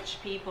 Rich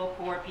people,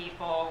 poor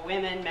people,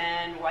 women,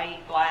 men,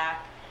 white,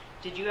 black.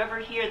 Did you ever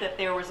hear that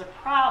there was a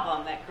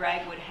problem that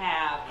Greg would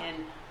have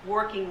in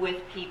working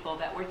with people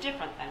that were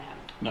different than him?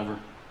 Never.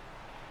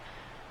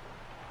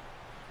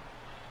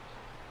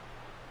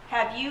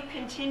 Have you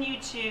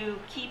continued to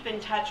keep in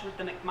touch with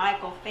the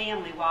McMichael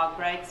family while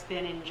Greg's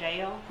been in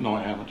jail? No,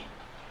 I haven't.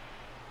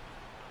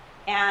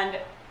 And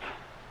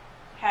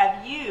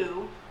have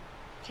you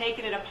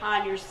taken it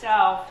upon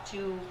yourself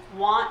to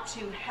want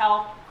to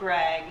help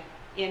Greg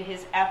in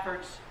his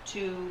efforts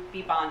to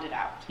be bonded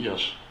out?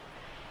 Yes.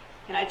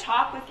 Can I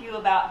talk with you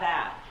about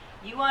that?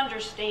 You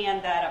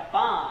understand that a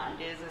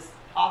bond is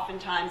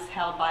oftentimes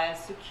held by a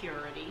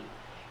security,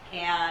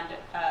 and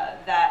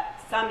that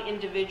some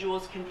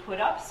individuals can put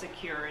up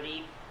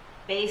security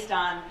based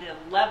on the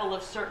level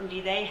of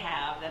certainty they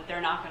have that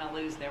they're not going to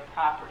lose their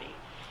property.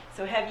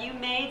 So have you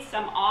made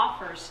some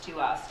offers to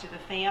us, to the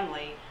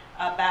family,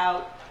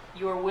 about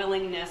your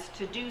willingness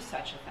to do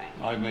such a thing?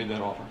 I've made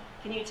that offer.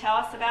 Can you tell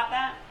us about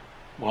that?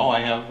 Well, I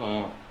have,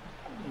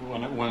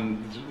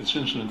 when this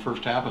incident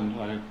first happened,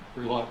 I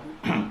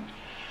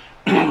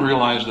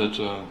realized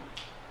that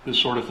this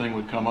sort of thing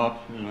would come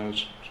up, and I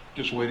was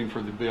just waiting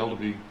for the bail to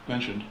be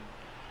mentioned.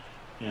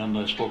 And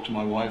I spoke to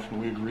my wife, and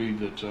we agreed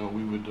that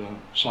we would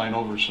sign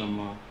over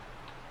some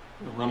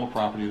rental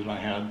property that I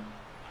had,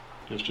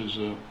 just as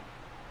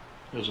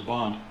a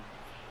bond.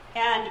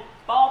 And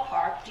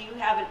ballpark,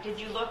 did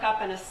you look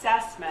up an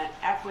assessment,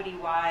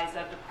 equity-wise,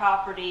 of the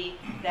property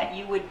that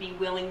you would be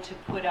willing to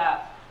put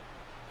up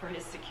for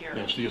his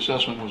security? Yes, the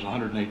assessment was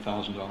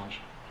 $108,000.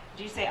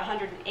 Did you say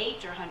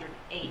 108 or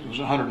 108? It was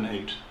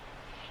 108.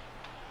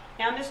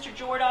 Now, Mr.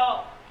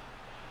 Jordahl,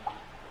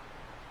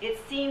 it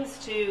seems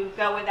to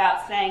go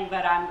without saying,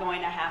 but I'm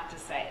going to have to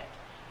say it.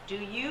 Do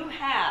you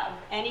have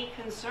any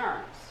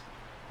concerns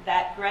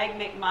that Greg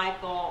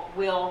McMichael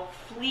will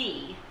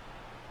flee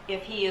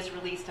if he is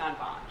released on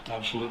bond?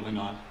 Absolutely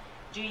not.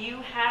 Do you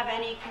have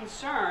any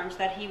concerns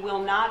that he will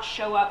not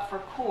show up for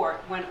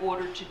court when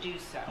ordered to do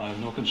so? I have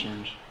no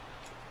concerns.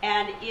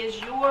 And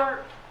is your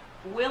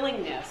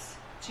willingness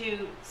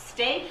to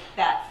stake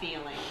that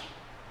feeling,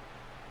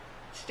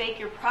 stake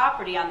your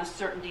property on the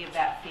certainty of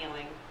that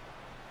feeling,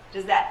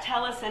 does that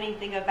tell us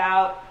anything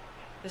about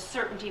the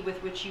certainty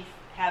with which you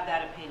have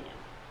that opinion?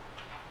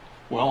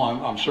 Well,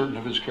 I'm certain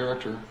of his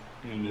character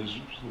and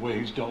the way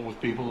he's dealt with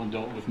people and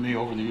dealt with me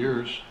over the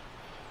years.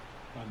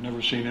 I've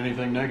never seen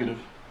anything negative,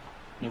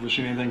 never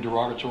seen anything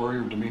derogatory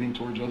or demeaning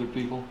towards other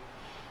people.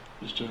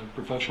 Just a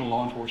professional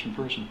law enforcement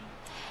person.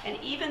 And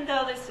even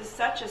though this is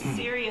such a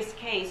serious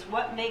case,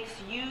 what makes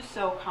you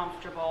so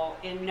comfortable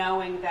in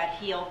knowing that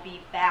he'll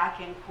be back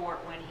in court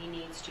when he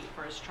needs to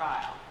for his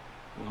trial?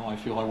 Well, I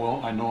feel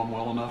I know him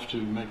well enough to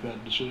make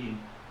that decision.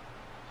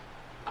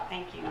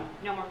 Thank you.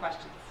 No more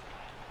questions.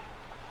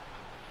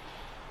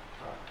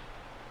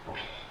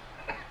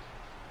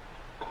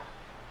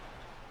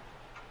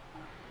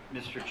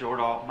 Mr.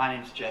 Jordahl, my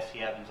name is Jesse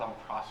Evans. I'm a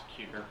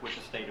prosecutor with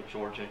the state of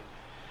Georgia.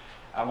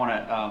 I want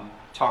to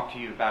talk to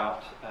you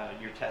about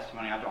your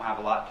testimony. I don't have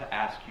a lot to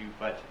ask you,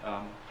 but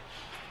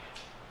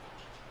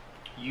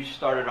you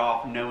started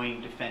off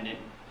knowing defendant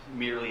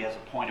merely as a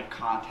point of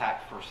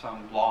contact for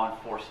some law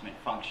enforcement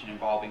function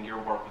involving your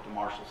work with the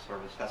Marshal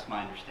Service. That's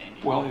my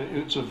understanding. Well,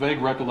 it's a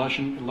vague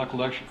recollection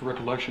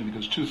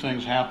because two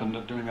things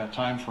happened during that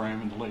time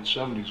frame in the late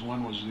 70s.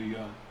 One was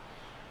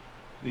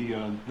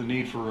the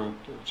need for a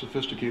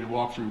sophisticated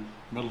walk-through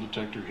metal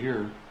detector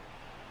here,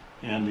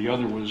 and the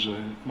other was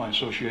my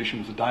association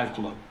with the dive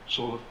club.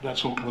 So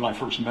that's when I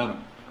first met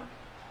him.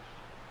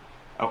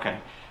 Okay.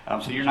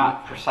 So you're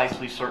not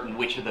precisely certain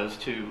which of those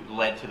two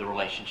led to the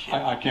relationship?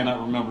 I cannot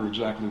remember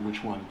exactly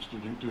which one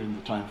during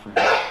the time frame.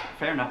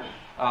 Fair enough.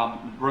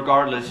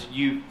 Regardless,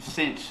 you've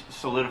since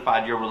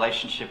solidified your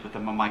relationship with the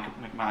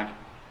McMichaels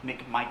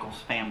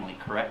family,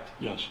 correct?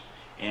 Yes.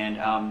 And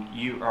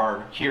you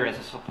are here as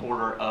a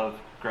supporter of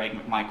Greg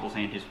McMichaels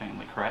and his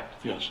family,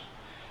 correct? Yes.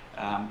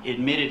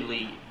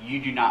 Admittedly,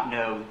 you do not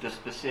know the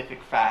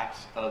specific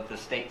facts of the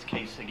state's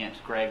case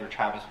against Greg or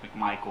Travis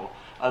McMichael,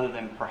 other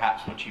than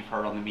perhaps what you've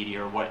heard on the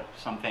media or what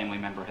some family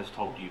member has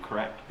told you,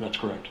 correct? That's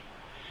correct.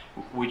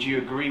 Would you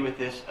agree with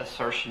this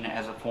assertion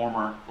as a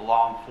former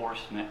law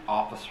enforcement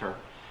officer?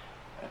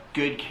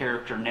 Good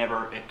character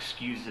never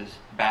excuses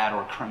bad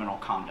or criminal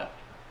conduct.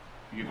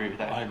 You agree with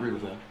that? I agree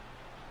with that.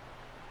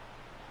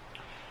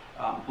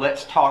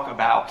 Let's talk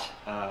about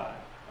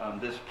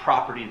this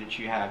property that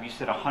you have. You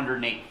said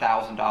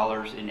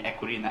 $108,000 in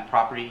equity in that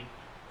property?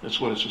 That's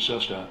what it's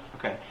assessed at.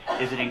 Okay.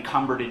 Is it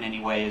encumbered in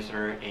any way? Is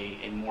there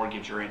a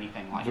mortgage or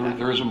anything like that?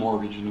 There is a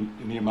mortgage in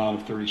the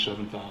amount of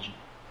 $37,000.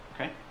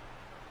 Okay.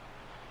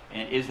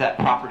 And is that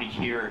property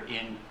here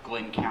in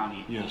Glenn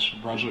County? Yes,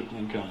 Brunswick,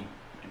 Glenn County.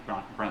 In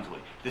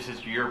Brunswick. This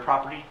is your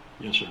property?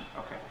 Yes, sir.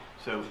 Okay.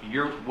 So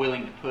you're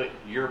willing to put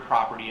your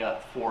property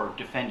up for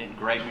defendant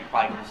Greg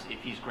McMichaels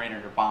if he's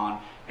granted a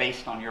bond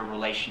based on your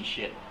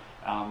relationship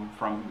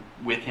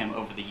with him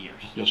over the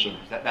years? Yes, sir.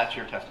 That's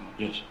your testimony?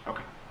 Yes.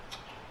 Okay.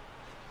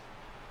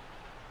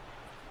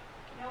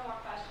 No more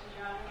questions,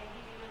 Your Honor. May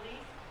he be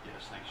released?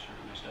 Yes, thanks, sir.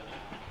 You may step down.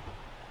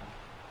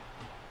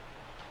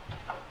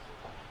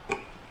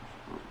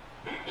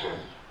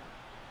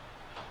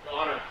 Your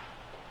Honor.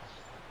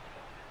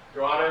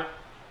 Your Honor.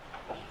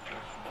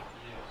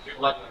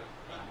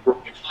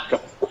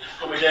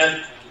 Come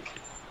again.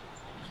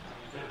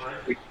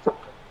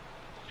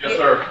 Yes,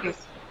 sir.